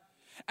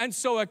 And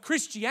so a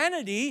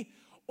Christianity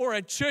or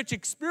a church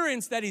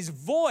experience that is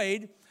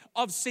void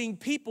of seeing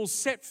people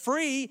set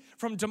free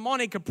from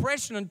demonic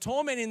oppression and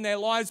torment in their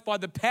lives by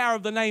the power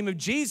of the name of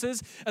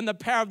Jesus and the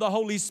power of the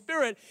Holy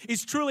Spirit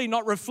is truly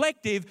not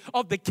reflective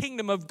of the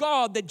kingdom of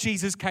God that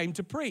Jesus came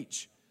to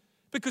preach.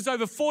 Because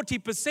over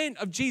 40%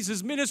 of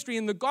Jesus' ministry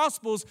in the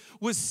Gospels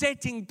was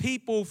setting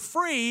people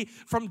free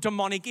from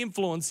demonic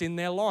influence in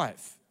their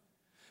life.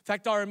 In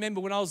fact, I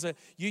remember when I was a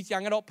youth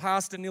young adult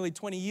pastor nearly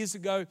 20 years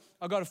ago,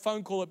 I got a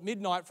phone call at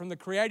midnight from the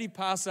creative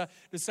pastor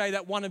to say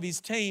that one of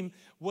his team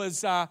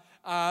was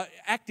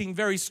acting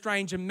very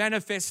strange and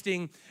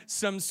manifesting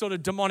some sort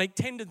of demonic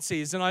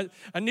tendencies. And I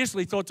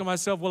initially thought to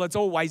myself, well, it's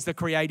always the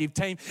creative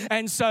team.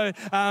 And so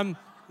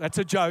that's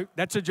a joke.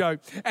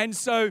 And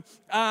so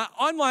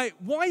I'm like,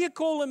 why are you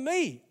calling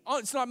me? Oh,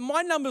 it's like,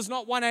 my number's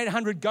not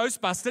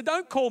 1-800-GHOSTBUSTER.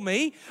 Don't call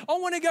me. I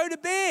want to go to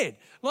bed.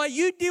 Like,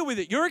 you deal with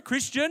it. You're a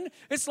Christian.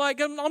 It's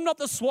like, I'm not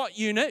the SWAT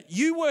unit.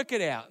 You work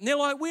it out. And they're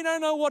like, we don't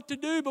know what to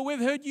do, but we've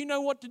heard you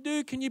know what to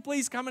do. Can you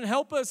please come and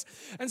help us?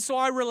 And so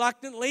I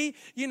reluctantly,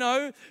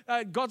 got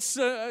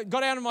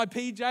out of my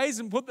PJs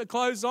and put the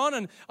clothes on,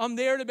 and I'm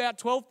there at about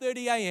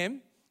 12:30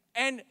 a.m.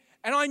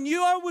 And I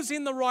knew I was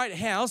in the right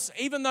house,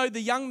 even though the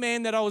young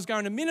man that I was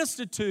going to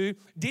minister to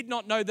did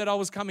not know that I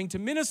was coming to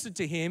minister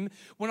to him.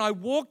 When I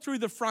walked through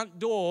the front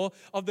door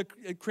of the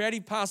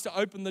creative pastor,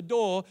 opened the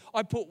door,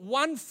 I put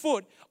one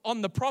foot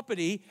on the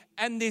property,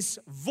 and this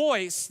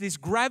voice, this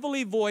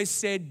gravelly voice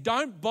said,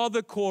 "Don't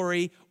bother,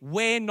 Corey,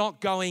 we're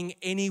not going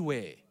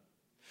anywhere."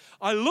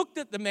 I looked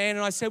at the man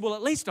and I said, well,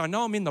 at least I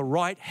know I'm in the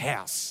right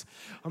house.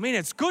 I mean,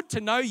 it's good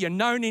to know you're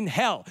known in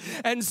hell.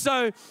 And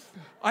so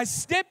I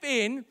step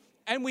in,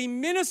 and we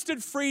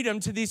ministered freedom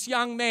to this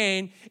young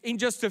man in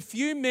just a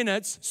few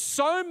minutes,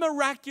 so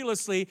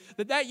miraculously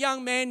that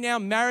young man now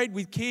married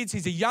with kids.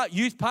 He's a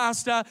youth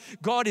pastor.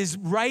 God has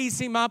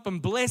raised him up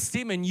and blessed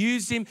him and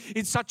used him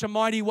in such a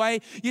mighty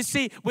way. You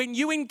see, when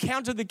you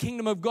encounter the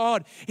kingdom of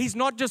God, he's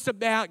not just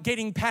about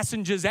getting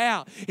passengers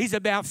out. He's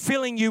about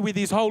filling you with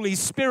his Holy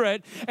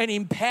Spirit and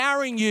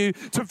empowering you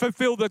to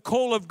fulfill the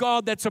call of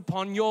God that's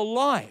upon your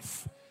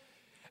life.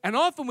 And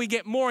often we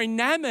get more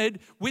enamored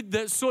with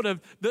the sort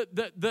of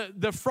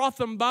the froth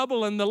and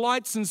bubble and the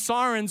lights and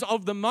sirens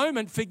of the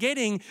moment,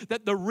 forgetting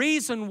that the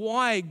reason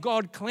why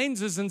God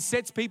cleanses and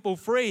sets people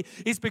free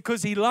is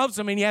because he loves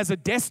them and he has a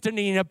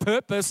destiny and a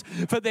purpose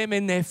for them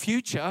in their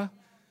future.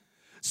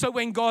 So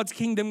when God's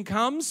kingdom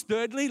comes,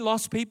 thirdly,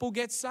 lost people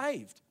get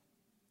saved.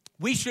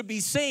 We should be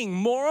seeing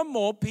more and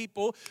more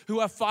people who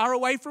are far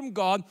away from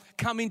God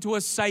come into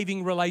a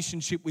saving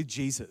relationship with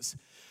Jesus.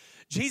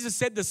 Jesus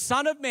said the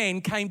Son of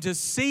Man came to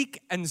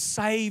seek and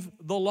save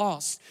the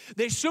lost.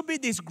 There should be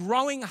this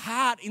growing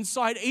heart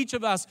inside each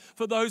of us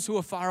for those who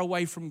are far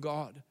away from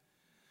God.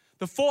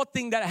 The fourth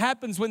thing that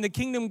happens when the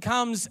kingdom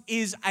comes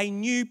is a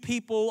new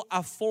people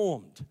are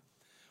formed.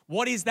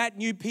 What is that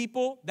new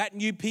people? That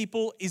new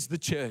people is the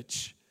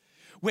church.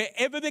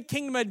 Wherever the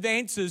kingdom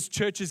advances,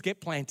 churches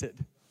get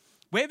planted.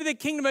 Wherever the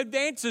kingdom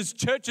advances,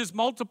 churches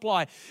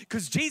multiply.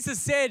 Because Jesus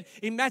said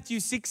in Matthew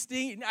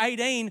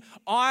 16:18,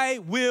 I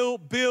will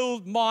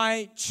build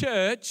my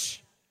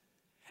church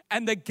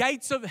and the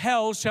gates of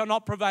hell shall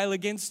not prevail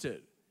against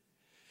it.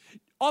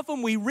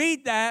 Often we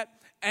read that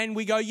and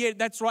we go, yeah,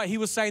 that's right. He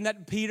was saying that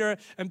to Peter,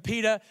 and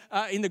Peter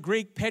in the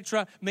Greek,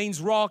 Petra,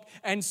 means rock.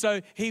 And so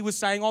he was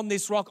saying on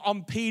this rock,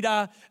 on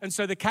Peter. And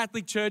so the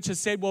Catholic Church has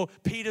said, well,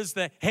 Peter's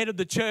the head of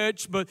the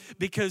church, but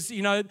because,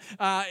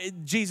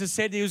 Jesus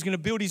said he was going to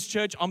build his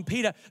church on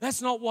Peter.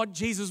 That's not what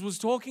Jesus was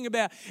talking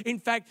about. In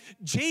fact,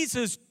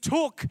 Jesus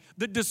took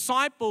the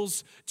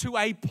disciples to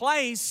a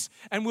place,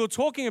 and we were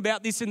talking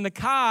about this in the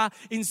car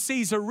in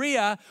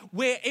Caesarea,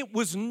 where it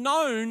was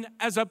known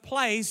as a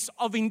place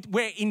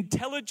where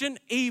intelligent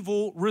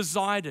evil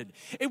resided.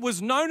 It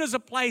was known as a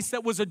place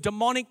that was a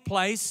demonic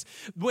place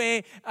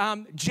where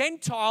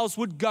Gentiles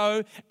would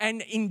go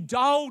and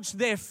indulge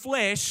their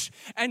flesh.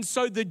 And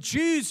so the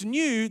Jews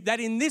knew that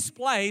in this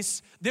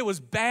place there was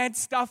bad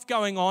stuff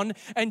going on.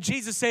 And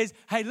Jesus says,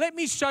 hey, let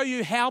me show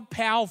you how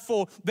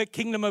powerful the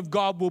kingdom of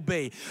God will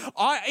be.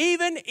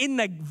 Even in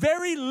the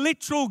very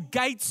literal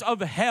gates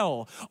of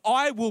hell,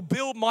 I will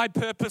build my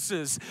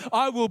purposes.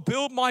 I will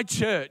build my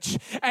church.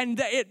 And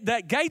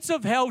the gates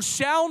of hell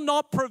shall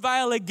not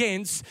prevail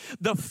against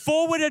the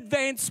forward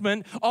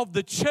advancement of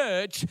the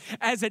church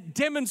as it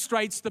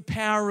demonstrates the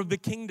power of the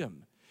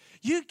kingdom.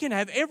 You can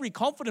have every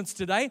confidence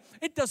today.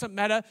 It doesn't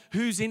matter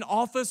who's in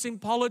office in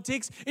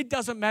politics. It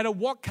doesn't matter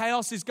what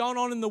chaos is going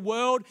on in the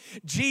world.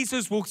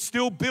 Jesus will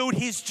still build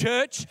his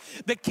church.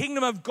 The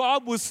kingdom of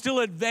God will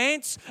still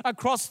advance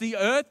across the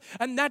earth.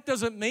 And that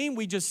doesn't mean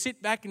we just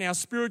sit back in our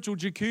spiritual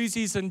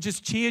jacuzzis and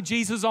just cheer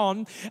Jesus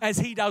on as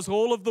he does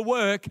all of the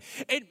work.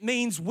 It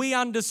means we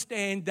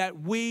understand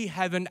that we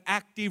have an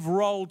active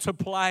role to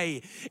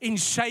play in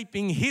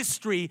shaping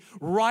history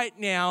right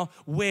now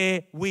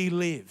where we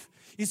live.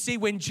 You see,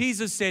 when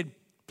Jesus said,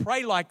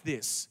 pray like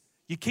this,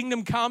 Your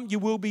kingdom come, your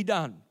will be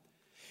done.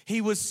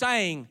 He was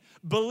saying,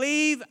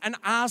 believe and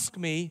ask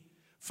me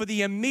for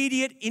the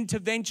immediate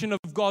intervention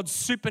of God's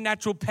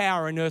supernatural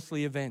power in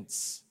earthly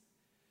events.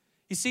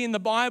 You see, in the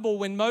Bible,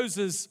 when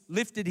Moses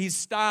lifted his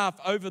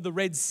staff over the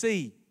Red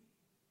Sea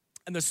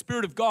and the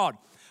Spirit of God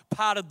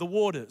parted the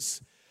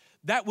waters,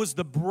 that was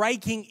the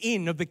breaking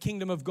in of the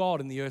kingdom of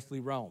God in the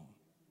earthly realm.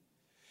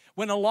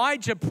 When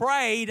Elijah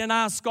prayed and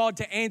asked God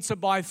to answer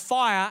by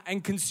fire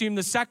and consume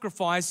the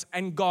sacrifice,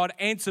 and God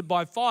answered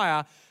by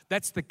fire,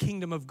 that's the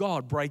kingdom of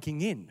God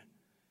breaking in.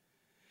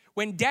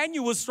 When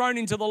Daniel was thrown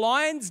into the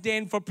lion's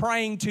den for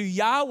praying to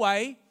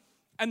Yahweh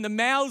and the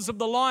mouths of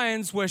the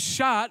lions were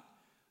shut,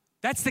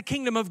 that's the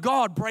kingdom of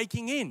God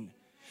breaking in.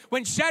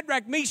 When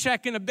Shadrach,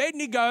 Meshach, and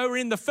Abednego are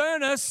in the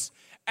furnace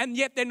and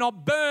yet they're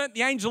not burnt,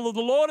 the angel of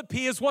the Lord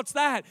appears. What's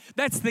that?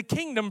 That's the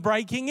kingdom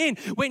breaking in.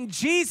 When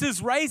Jesus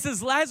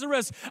raises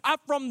Lazarus up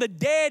from the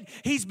dead,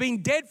 he's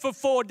been dead for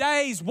 4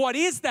 days. What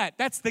is that?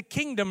 That's the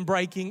kingdom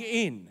breaking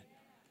in.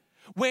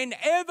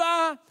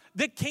 Whenever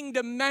the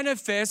kingdom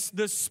manifests,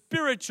 the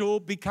spiritual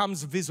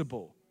becomes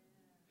visible.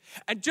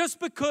 And just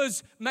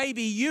because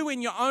maybe you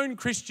in your own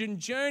Christian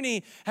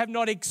journey have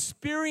not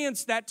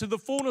experienced that to the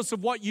fullness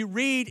of what you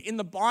read in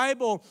the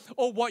Bible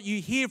or what you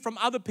hear from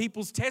other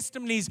people's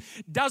testimonies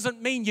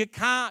doesn't mean you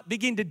can't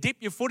begin to dip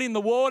your foot in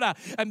the water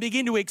and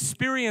begin to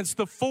experience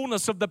the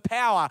fullness of the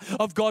power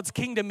of God's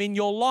kingdom in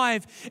your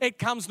life. It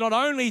comes not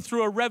only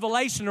through a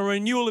revelation or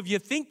renewal of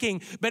your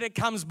thinking, but it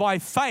comes by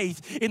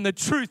faith in the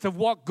truth of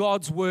what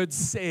God's word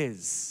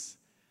says.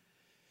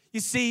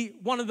 You see,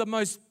 one of the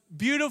most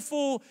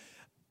beautiful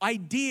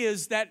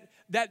ideas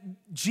that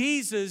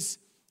Jesus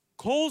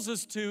calls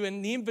us to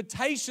and the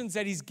invitations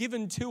that he's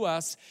given to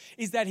us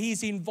is that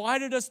he's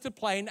invited us to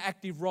play an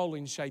active role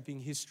in shaping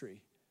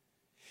history.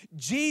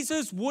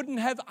 Jesus wouldn't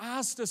have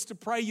asked us to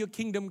pray your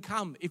kingdom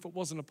come if it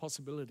wasn't a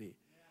possibility,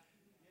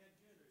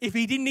 if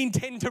he didn't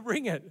intend to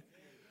bring it.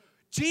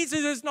 Jesus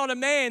is not a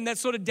man that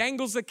sort of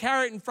dangles the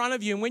carrot in front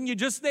of you and when you're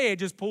just there,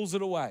 just pulls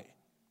it away.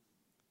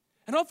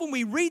 And often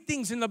we read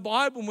things in the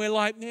Bible and we're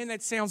like, man,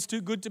 that sounds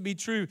too good to be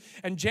true.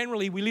 And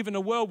generally we live in a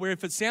world where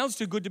if it sounds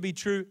too good to be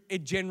true,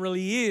 it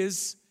generally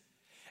is.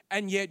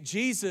 And yet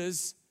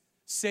Jesus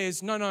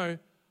says, no,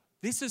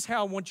 this is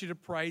how I want you to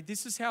pray.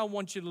 This is how I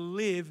want you to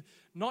live,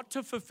 not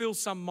to fulfill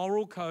some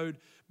moral code,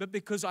 but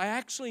because I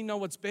actually know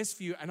what's best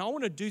for you and I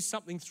want to do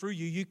something through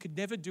you you could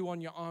never do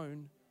on your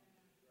own.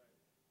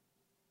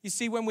 You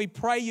see, when we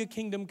pray your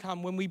kingdom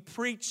come, when we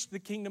preach the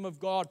kingdom of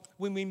God,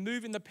 when we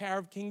move in the power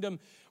of kingdom,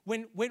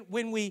 when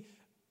we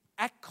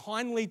act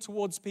kindly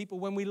towards people,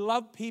 when we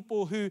love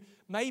people who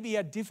maybe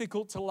are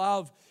difficult to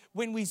love,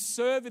 when we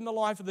serve in the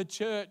life of the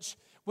church,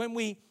 when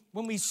we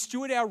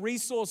steward our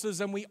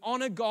resources and we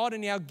honor God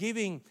in our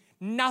giving,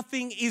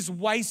 nothing is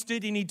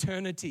wasted in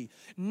eternity.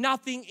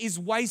 Nothing is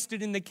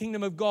wasted in the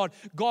kingdom of God.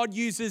 God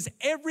uses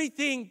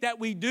everything that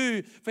we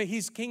do for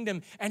his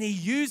kingdom, and he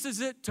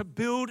uses it to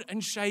build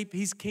and shape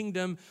his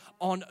kingdom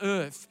on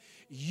earth.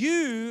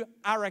 You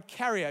are a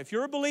carrier. If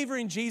you're a believer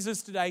in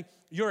Jesus today,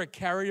 you're a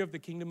carrier of the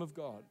kingdom of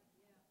God.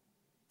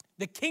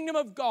 The kingdom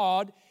of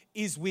God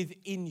is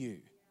within you.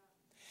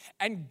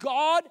 And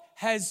God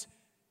has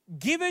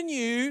given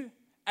you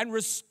and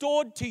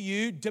restored to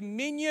you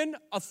dominion,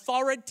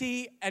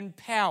 authority, and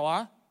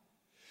power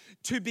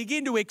to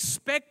begin to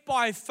expect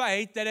by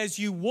faith that as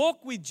you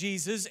walk with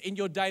Jesus in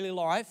your daily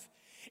life,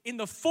 in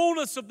the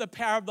fullness of the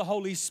power of the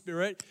Holy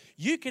Spirit,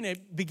 you can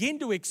begin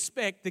to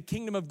expect the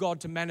kingdom of God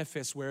to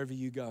manifest wherever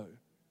you go.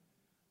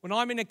 When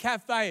I'm in a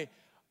cafe,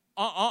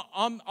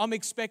 I'm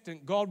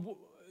expectant, God,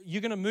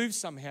 you're going to move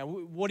somehow.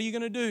 What are you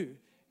going to do?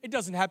 It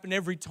doesn't happen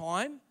every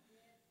time,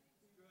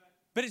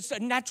 but it's a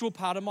natural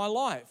part of my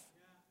life.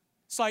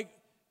 It's like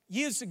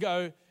years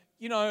ago,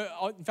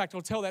 in fact,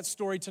 I'll tell that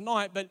story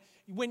tonight, but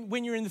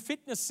when you're in the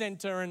fitness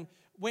center and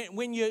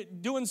when you're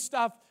doing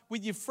stuff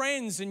with your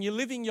friends and you're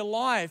living your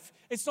life,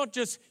 it's not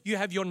just you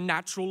have your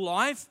natural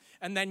life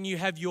and then you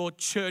have your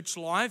church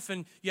life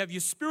and you have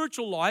your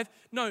spiritual life.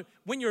 No,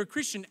 when you're a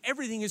Christian,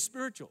 everything is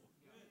spiritual.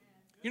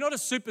 You're not a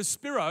super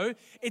spiro.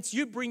 It's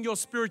you bring your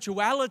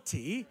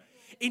spirituality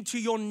into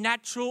your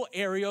natural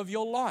area of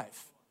your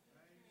life.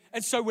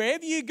 And so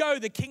wherever you go,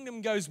 the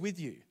kingdom goes with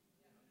you.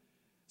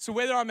 So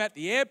whether I'm at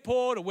the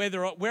airport or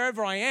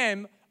wherever I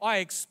am, I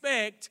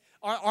expect,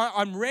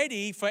 I'm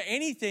ready for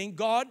anything.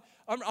 God,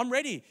 I'm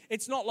ready.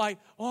 It's not like,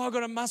 I've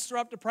got to muster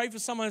up to pray for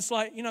someone. It's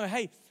like,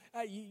 hey,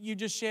 you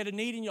just shared a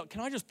need and you're like,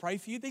 can I just pray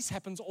for you? This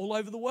happens all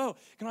over the world.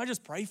 Can I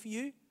just pray for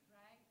you? Right.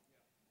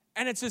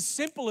 And it's as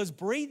simple as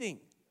breathing.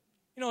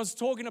 I was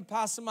talking to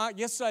Pastor Mark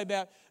yesterday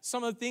about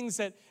some of the things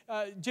that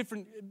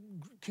different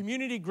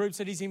community groups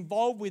that he's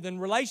involved with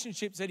and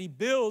relationships that he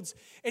builds.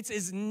 It's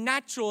as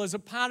natural as a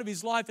part of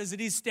his life as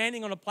it is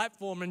standing on a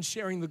platform and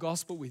sharing the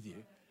gospel with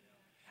you.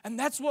 And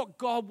that's what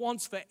God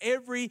wants for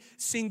every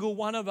single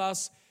one of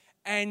us.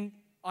 And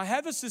I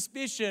have a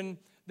suspicion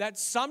that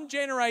some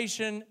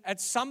generation at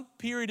some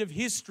period of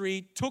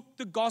history took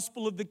the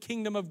gospel of the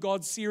kingdom of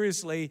God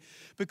seriously,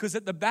 because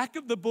at the back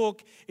of the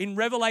book in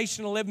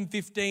Revelation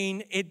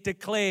 11:15, it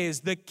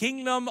declares the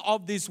kingdom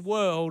of this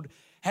world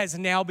has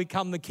now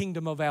become the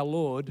kingdom of our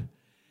Lord,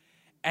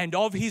 and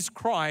of his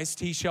Christ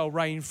he shall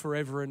reign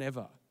forever and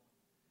ever.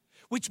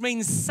 Which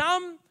means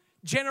some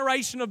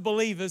generation of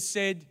believers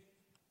said,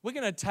 we're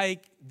going to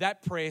take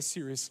that prayer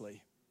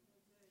seriously.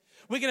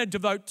 We're going to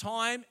devote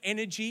time,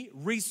 energy,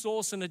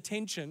 resource, and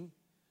attention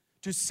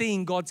to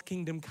seeing God's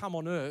kingdom come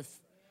on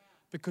earth,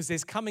 because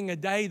there's coming a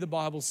day, the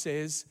Bible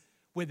says,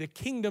 where the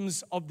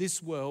kingdoms of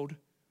this world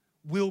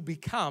will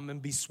become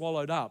and be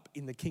swallowed up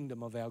in the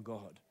kingdom of our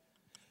God.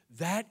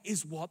 That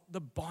is what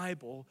the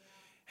Bible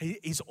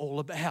is all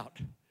about.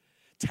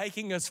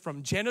 Taking us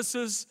from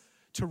Genesis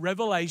to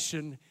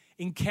Revelation,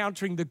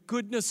 encountering the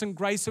goodness and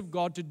grace of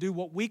God to do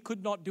what we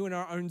could not do in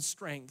our own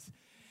strength,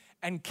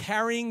 and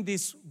carrying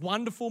this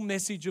wonderful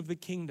message of the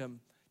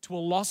kingdom to a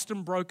lost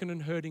and broken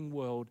and hurting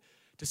world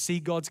to see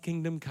God's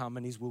kingdom come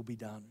and his will be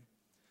done.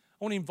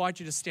 I want to invite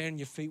you to stand on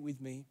your feet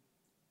with me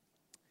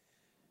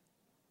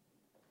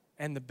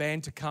and the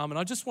band to come. And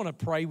I just want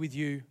to pray with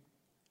you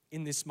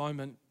in this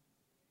moment.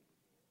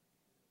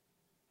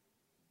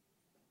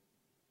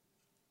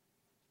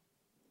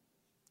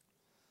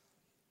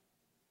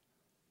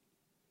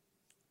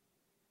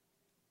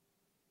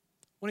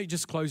 Why don't you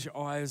just close your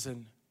eyes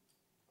and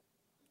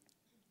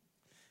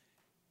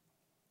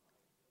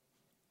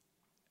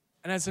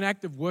as an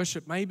act of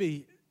worship,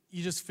 maybe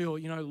you just feel,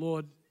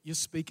 Lord, you're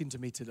speaking to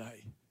me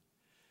today.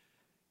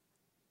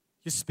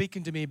 You're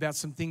speaking to me about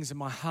some things in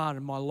my heart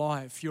and my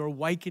life. You're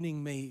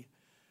awakening me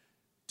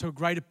to a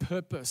greater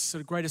purpose,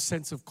 a greater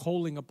sense of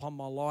calling upon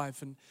my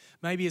life. And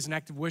maybe as an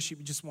act of worship,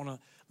 you just want to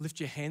lift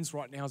your hands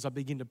right now as I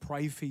begin to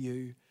pray for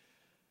you.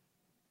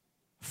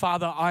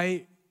 Father,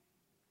 I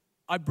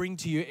bring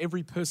to you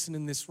every person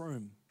in this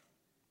room.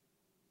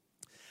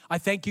 I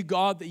thank you,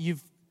 God, that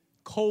you've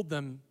called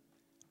them,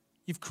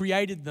 you've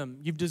created them,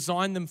 you've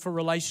designed them for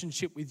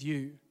relationship with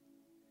you.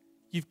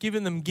 You've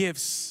given them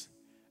gifts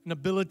and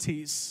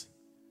abilities,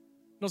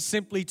 not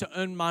simply to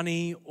earn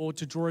money or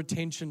to draw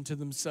attention to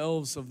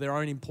themselves of their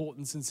own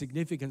importance and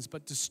significance,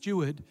 but to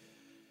steward,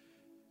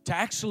 to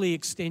actually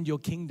extend your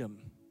kingdom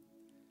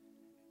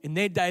in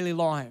their daily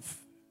life,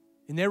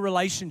 in their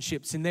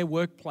relationships, in their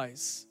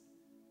workplace,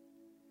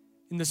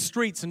 in the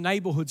streets and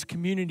neighborhoods,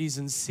 communities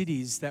and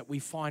cities that we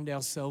find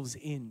ourselves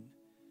in.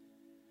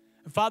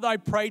 And Father, I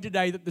pray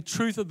today that the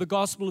truth of the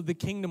gospel of the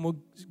kingdom will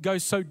go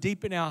so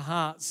deep in our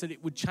hearts that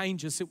it would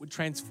change us, it would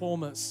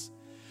transform us.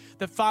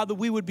 That, Father,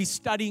 we would be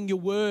studying your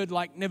word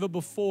like never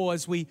before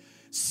as we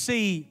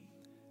see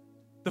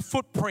the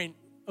footprint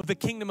of the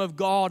kingdom of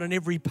God on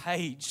every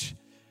page.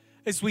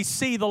 As we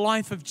see the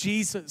life of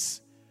Jesus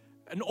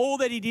and all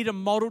that he did and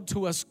modeled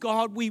to us,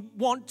 God, we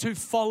want to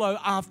follow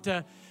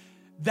after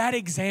that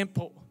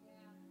example.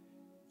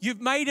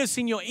 You've made us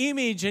in your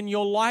image and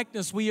your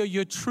likeness. We are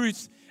your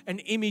truth and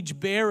image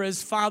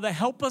bearers. Father,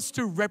 help us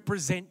to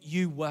represent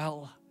you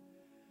well.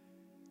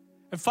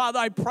 And Father,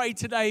 I pray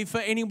today for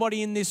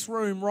anybody in this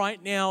room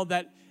right now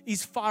that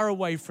is far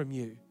away from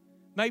you.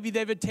 Maybe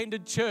they've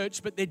attended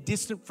church, but they're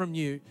distant from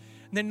you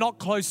and they're not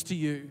close to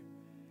you.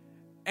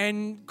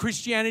 And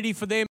Christianity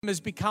for them has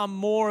become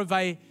more of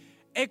a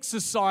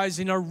exercise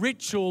in a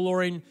ritual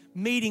or in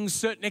meeting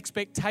certain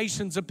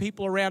expectations of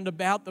people around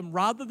about them,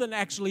 rather than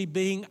actually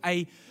being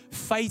a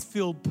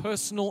faith-filled,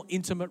 personal,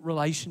 intimate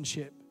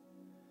relationship.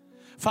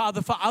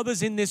 Father, for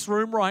others in this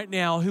room right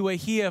now who are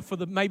here for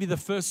maybe the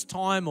first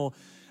time, or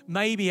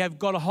maybe have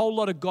got a whole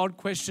lot of God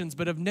questions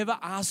but have never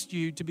asked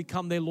you to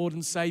become their Lord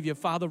and Savior,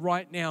 Father,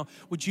 right now,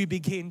 would you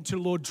begin to,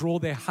 Lord, draw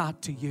their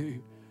heart to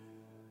you?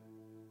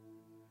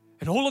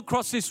 And all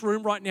across this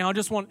room right now, I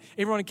just want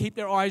everyone to keep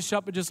their eyes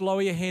shut, but just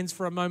lower your hands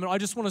for a moment. I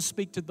just want to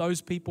speak to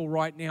those people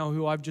right now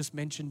who I've just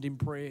mentioned in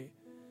prayer.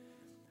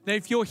 Now,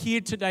 if you're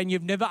here today and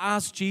you've never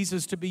asked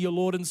Jesus to be your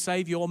Lord and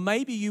Savior, or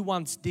maybe you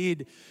once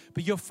did,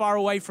 but you're far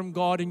away from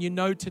God, and you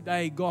know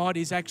today God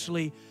is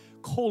actually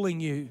calling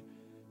you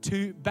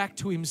back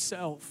to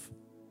himself.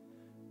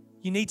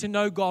 You need to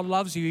know God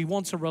loves you. He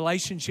wants a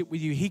relationship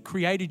with you. He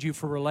created you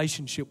for a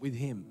relationship with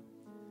him.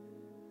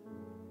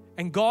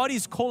 And God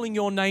is calling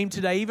your name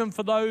today, even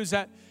for those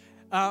at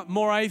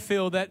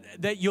Morayfield,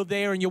 that you're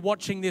there and you're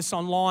watching this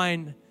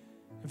online.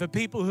 And for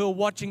people who are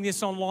watching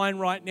this online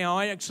right now,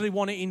 I actually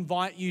want to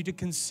invite you to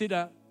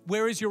consider,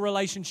 where is your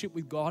relationship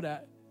with God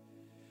at?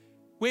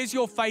 Where's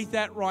your faith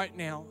at right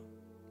now?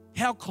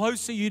 How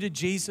close are you to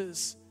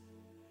Jesus?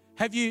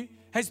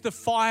 Has the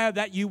fire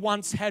that you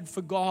once had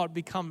for God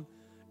become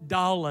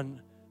dull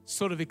and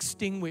sort of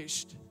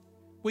extinguished?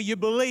 Where you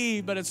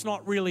believe, but it's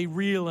not really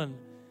real and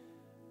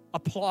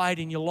applied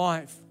in your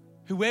life.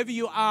 Whoever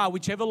you are,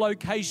 whichever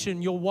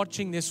location you're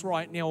watching this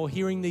right now or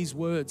hearing these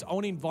words, I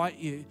want to invite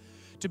you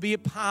to be a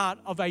part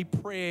of a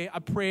prayer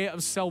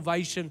of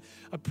salvation,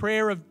 a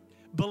prayer of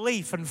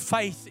belief and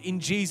faith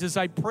in Jesus,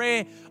 a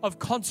prayer of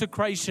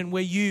consecration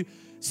where you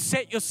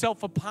set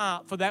yourself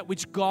apart for that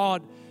which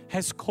God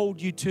has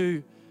called you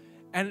to.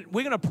 And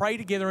we're going to pray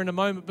together in a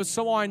moment, but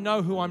so I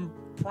know who I'm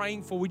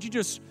praying for, would you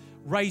just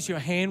raise your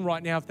hand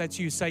right now if that's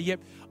you? Say,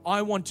 yep,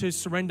 I want to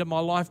surrender my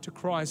life to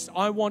Christ.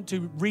 I want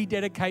to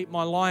rededicate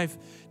my life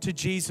to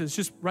Jesus.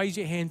 Just raise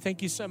your hand.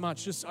 Thank you so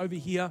much. Just over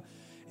here.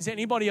 Is there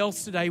anybody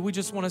else today? We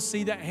just want to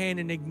see that hand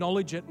and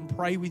acknowledge it and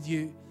pray with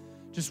you.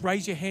 Just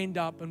raise your hand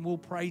up and we'll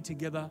pray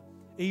together.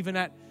 Even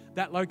at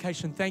that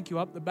location, thank you,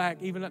 up the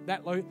back. Even at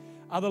that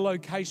other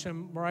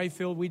location,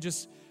 Murrayfield, we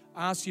just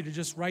ask you to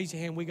just raise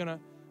your hand. We're going to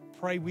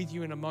pray with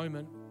you in a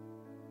moment.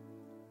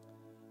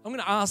 I'm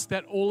going to ask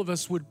that all of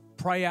us would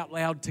pray out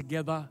loud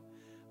together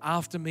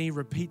after me.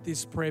 Repeat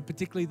this prayer,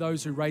 particularly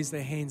those who raise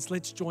their hands.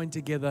 Let's join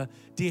together.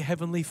 Dear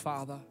Heavenly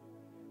Father,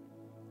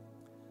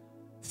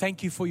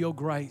 thank you for your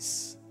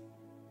grace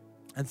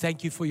and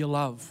thank you for your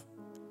love.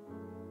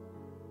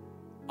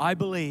 I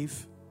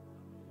believe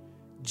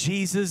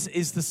Jesus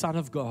is the Son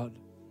of God.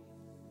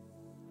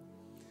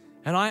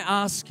 And I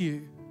ask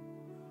you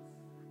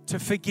to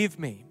forgive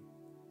me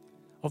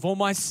of all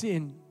my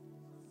sin.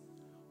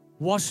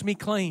 Wash me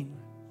clean.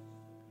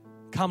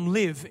 Come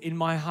live in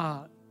my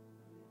heart.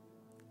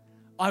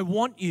 I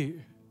want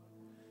you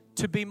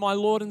to be my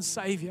Lord and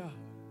Savior.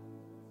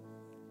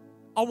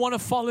 I want to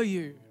follow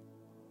you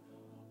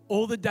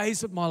all the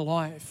days of my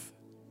life.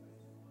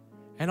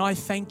 And I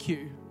thank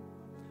you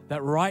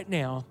that right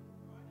now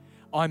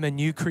I'm a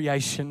new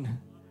creation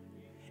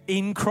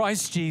in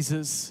Christ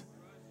Jesus.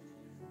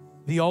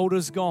 The old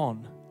is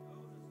gone.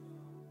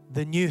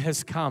 The new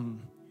has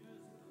come.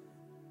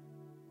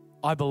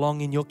 I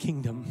belong in your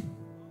kingdom.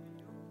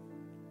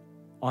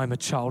 I'm a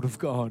child of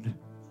God.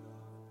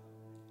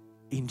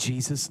 In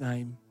Jesus'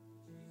 name,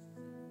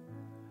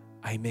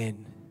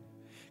 amen.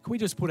 Can we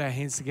just put our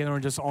hands together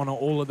and just honor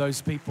all of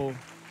those people?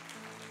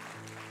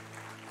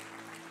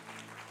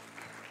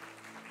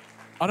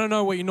 I don't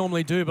know what you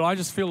normally do, but I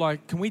just feel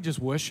like, can we just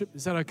worship?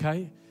 Is that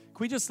okay? Can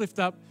we just lift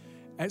up?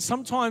 And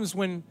sometimes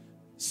when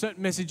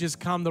certain messages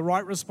come, the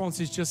right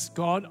response is just,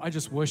 God, I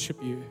just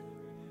worship you.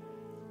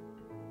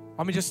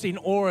 I'm just in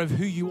awe of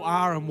who you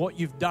are and what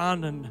you've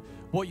done and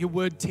what your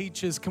word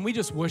teaches. Can we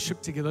just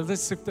worship together?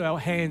 Let's lift our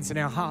hands and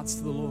our hearts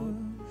to the Lord.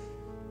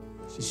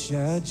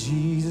 Shout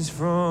Jesus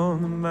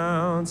from the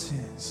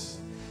mountains,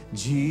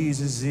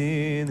 Jesus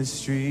in the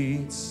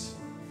streets,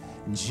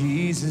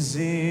 Jesus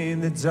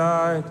in the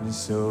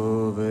darkness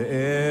over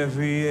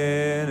every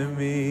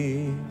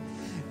enemy.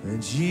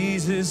 And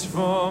Jesus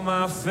for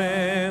my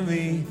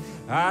family,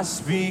 I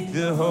speak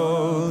the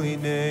holy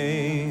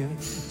name,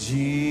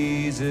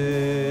 Jesus.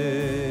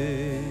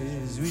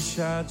 We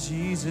shout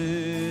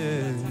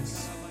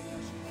Jesus.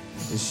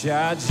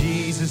 Shout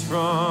Jesus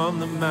from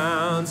the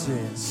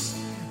mountains,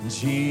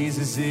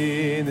 Jesus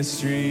in the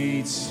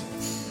streets,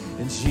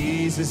 and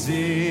Jesus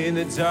in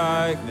the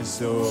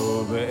darkness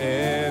over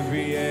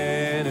every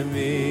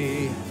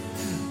enemy.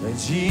 And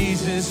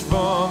Jesus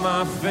for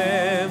my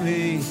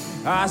family,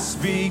 I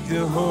speak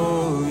the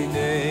holy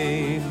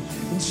name,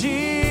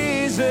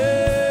 Jesus.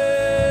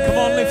 Come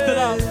on, lift it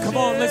up. Come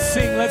on, let's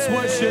sing, let's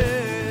worship.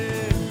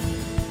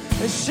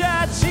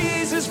 Shout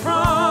Jesus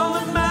from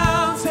the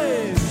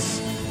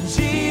mountains,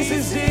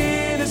 Jesus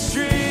in the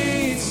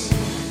streets,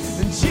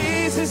 and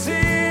Jesus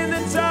in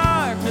the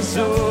darkness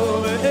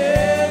over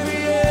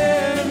every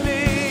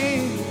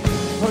enemy.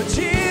 Oh,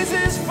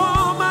 Jesus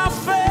for my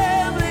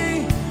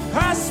family,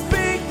 I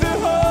speak the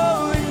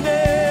holy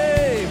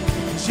name,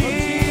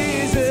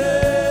 Jesus.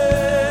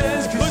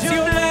 'Cause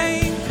your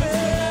name,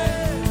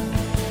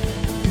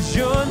 'cause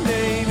your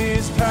name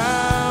is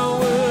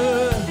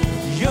power,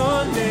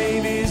 your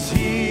name is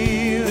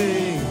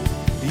healing,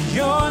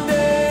 your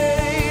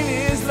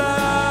name is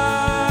life.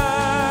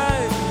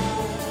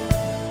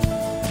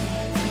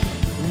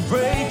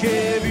 Break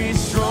every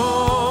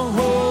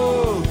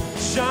stronghold,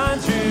 shine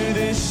through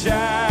the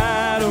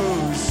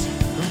shadows,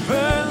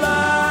 burn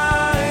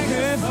like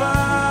a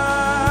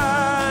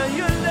fire.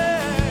 Your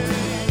name,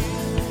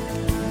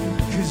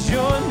 'cause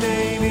your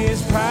name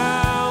is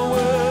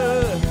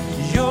power,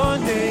 your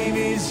name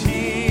is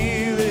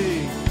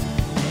healing,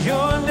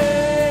 your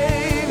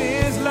name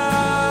is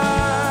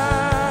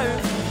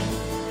life.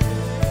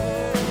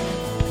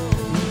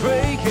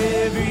 Break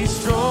every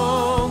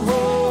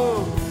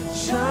stronghold,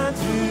 shine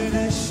through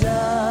the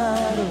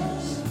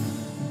shadows,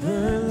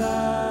 burn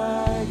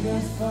like a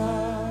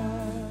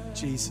fire.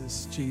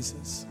 Jesus,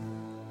 Jesus.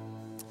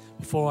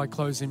 Before I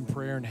close in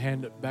prayer and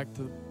hand it back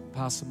to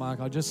Pastor Mark,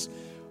 I just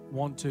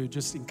want to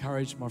just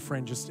encourage my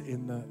friend just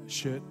in the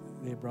shirt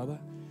there, brother.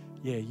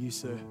 Yeah, you,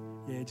 sir.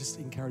 Yeah, just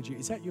encourage you.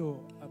 Is that your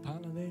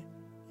partner there?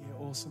 Yeah,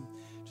 awesome.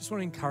 Just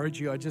want to encourage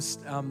you. I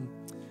just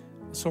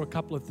saw a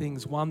couple of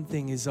things. One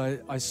thing is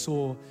I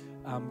saw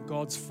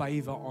God's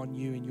favor on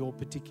you in your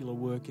particular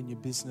work in your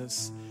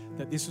business,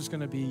 that this was going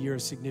to be a year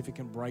of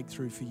significant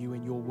breakthrough for you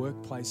in your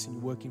workplace, in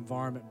your work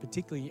environment,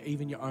 particularly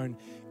even your own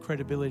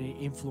credibility and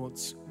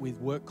influence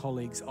with work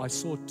colleagues. I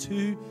saw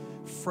two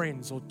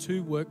friends or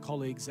two work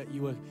colleagues that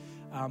you were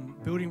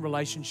building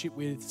relationship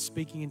with,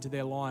 speaking into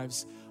their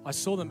lives. I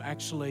saw them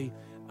actually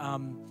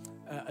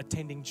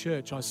attending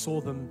church. I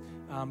saw them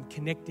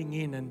connecting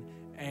in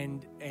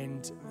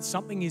and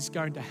something is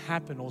going to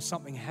happen, or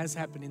something has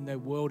happened in their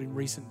world in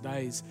recent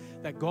days,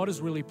 that God has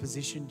really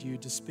positioned you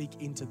to speak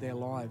into their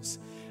lives.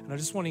 And I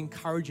just want to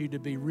encourage you to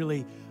be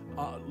really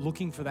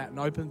looking for that and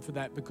open for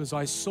that, because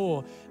I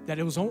saw that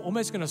it was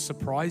almost going to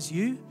surprise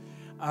you.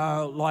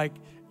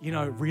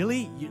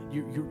 Really?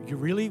 You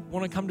really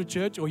want to come to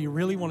church, or you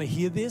really want to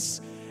hear this?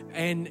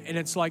 And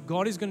it's like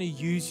God is going to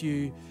use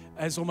you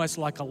as almost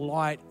like a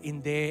light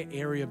in their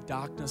area of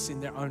darkness in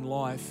their own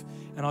life.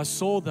 And I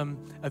saw them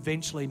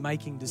eventually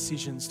making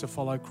decisions to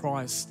follow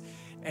Christ,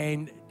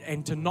 and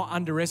to not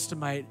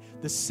underestimate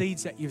the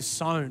seeds that you've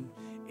sown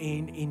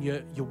in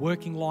your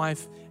working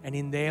life and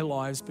in their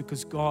lives,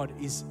 because God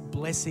is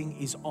blessing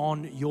is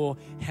on your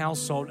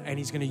household, and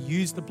He's going to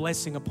use the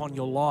blessing upon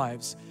your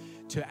lives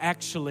to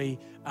actually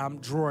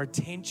draw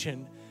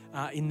attention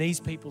in these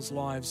people's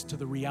lives to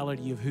the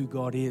reality of who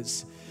God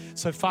is.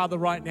 So, Father,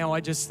 right now,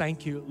 I just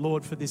thank you,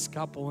 Lord, for this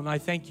couple. And I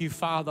thank you,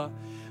 Father,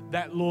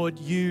 that, Lord,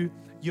 it's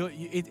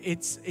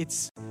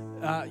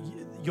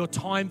your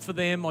time for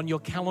them on your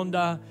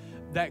calendar,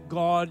 that,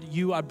 God,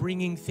 you are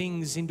bringing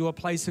things into a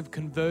place of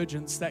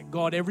convergence, that,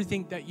 God,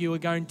 everything that you are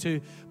going to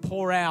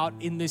pour out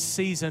in this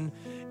season,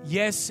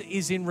 yes,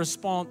 is in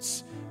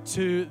response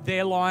to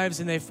their lives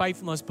and their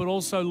faithfulness, but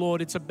also,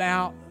 Lord, it's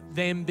about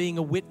them being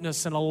a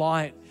witness and a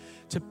light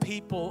to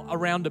people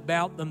around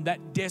about them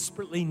that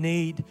desperately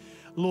need,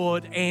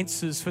 Lord,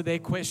 answers for their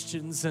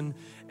questions and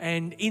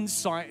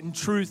insight and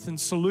truth and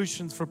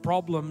solutions for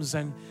problems.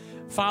 And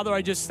Father,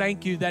 I just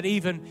thank you that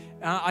even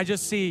I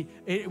just see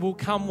it will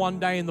come one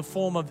day in the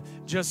form of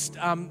just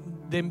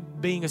them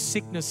being a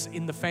sickness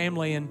in the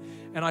family. And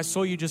I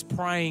saw you just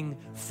praying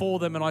for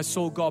them, and I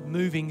saw God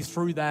moving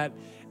through that.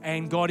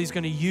 And God is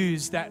going to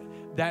use that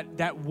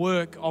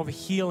work of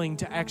healing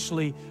to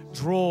actually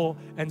draw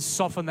and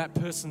soften that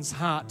person's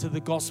heart to the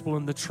gospel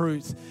and the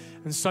truth.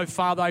 And so,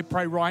 Father, I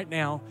pray right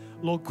now,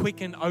 Lord,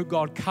 quicken, oh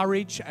God,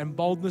 courage and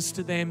boldness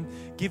to them.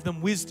 Give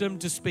them wisdom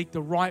to speak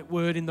the right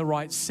word in the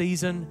right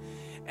season.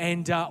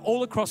 And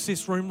all across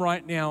this room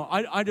right now,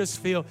 I just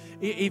feel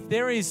if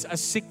there is a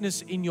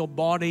sickness in your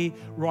body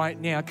right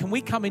now, can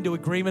we come into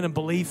agreement and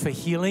believe for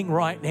healing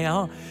right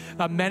now?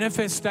 A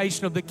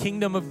manifestation of the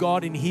kingdom of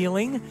God in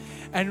healing.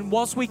 And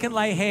whilst we can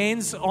lay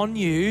hands on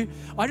you,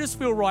 I just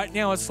feel right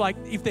now it's like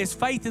if there's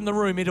faith in the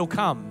room, it'll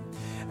come.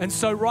 And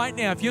so right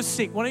now, if you're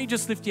sick, why don't you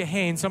just lift your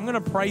hands? I'm going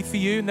to pray for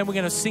you, and then we're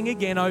going to sing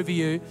again over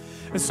you.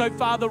 And so,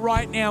 Father,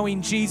 right now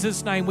in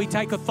Jesus' name, we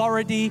take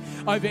authority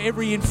over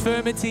every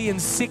infirmity and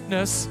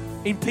sickness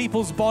in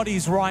people's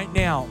bodies right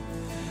now.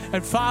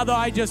 And Father,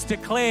 I just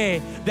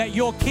declare that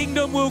your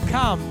kingdom will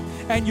come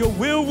and your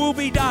will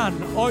be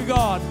done, oh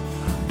God,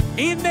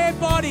 in their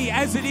body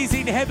as it is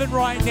in heaven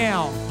right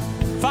now.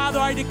 Father,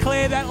 I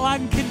declare that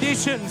lung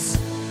conditions,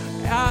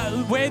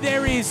 where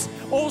there is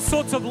all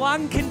sorts of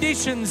lung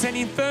conditions and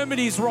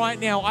infirmities right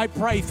now, I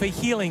pray for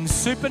healing,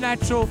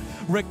 supernatural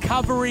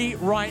recovery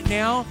right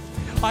now.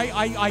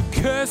 I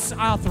curse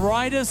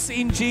arthritis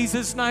in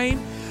Jesus'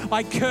 name.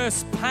 I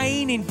curse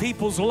pain in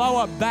people's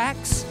lower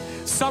backs.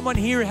 Someone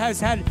here has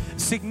had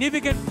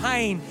significant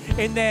pain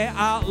in their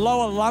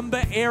lower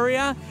lumbar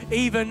area,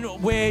 even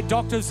where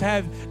doctors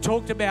have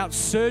talked about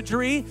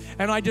surgery.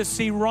 And I just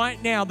see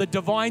right now the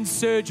divine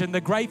surgeon,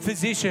 the great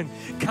physician,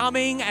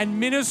 coming and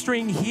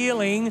ministering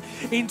healing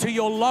into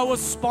your lower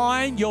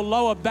spine, your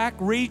lower back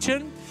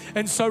region.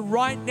 And so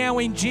right now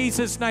in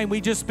Jesus' name, we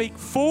just speak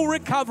full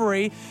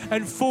recovery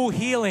and full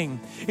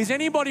healing. Is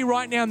anybody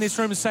right now in this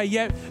room say,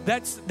 yeah,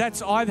 that's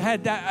I've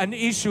had an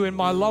issue in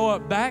my lower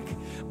back,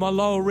 my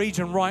lower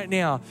region right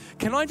now.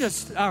 Can I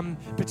just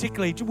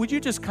particularly, would you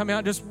just come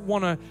out, just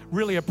want to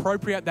really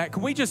appropriate that?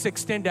 Can we just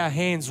extend our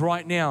hands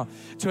right now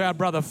to our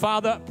brother?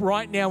 Father,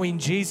 right now in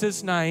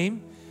Jesus'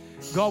 name,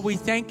 God, we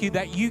thank you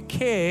that you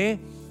care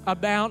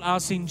about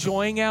us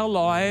enjoying our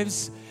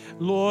lives,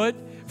 Lord,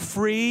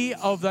 free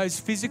of those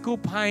physical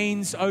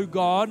pains, oh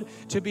God,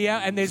 to be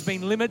out. And there's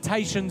been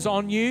limitations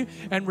on you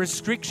and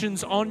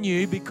restrictions on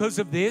you because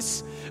of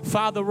this.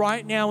 Father,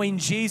 right now in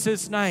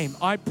Jesus' name,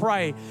 I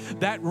pray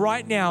that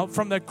right now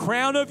from the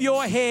crown of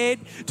your head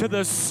to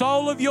the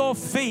sole of your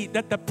feet,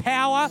 that the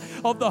power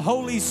of the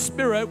Holy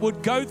Spirit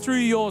would go through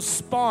your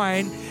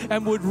spine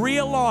and would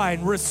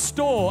realign,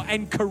 restore,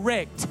 and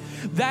correct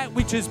that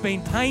which has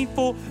been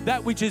painful,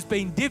 that which has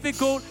been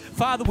difficult.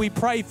 Father, we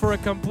pray for a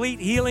complete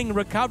healing,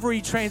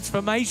 recovery,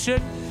 transformation.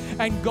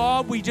 And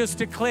God, we just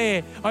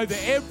declare over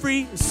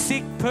every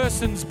sick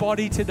person's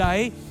body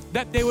today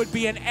that there would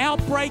be an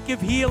outbreak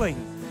of healing,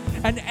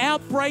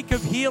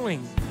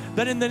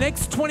 that in the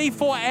next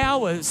 24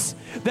 hours,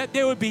 that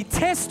there would be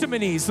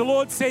testimonies. The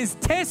Lord says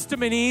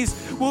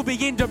testimonies will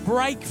begin to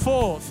break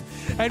forth.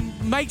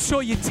 And make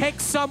sure you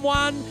text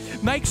someone,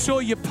 make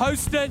sure you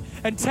post it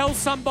and tell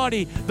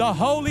somebody, the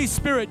Holy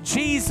Spirit,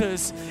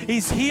 Jesus,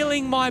 is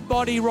healing my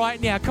body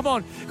right now. Come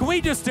on, can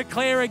we just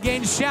declare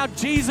again, shout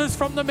Jesus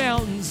from the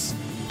mountains.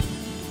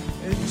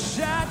 And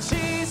shout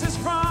Jesus.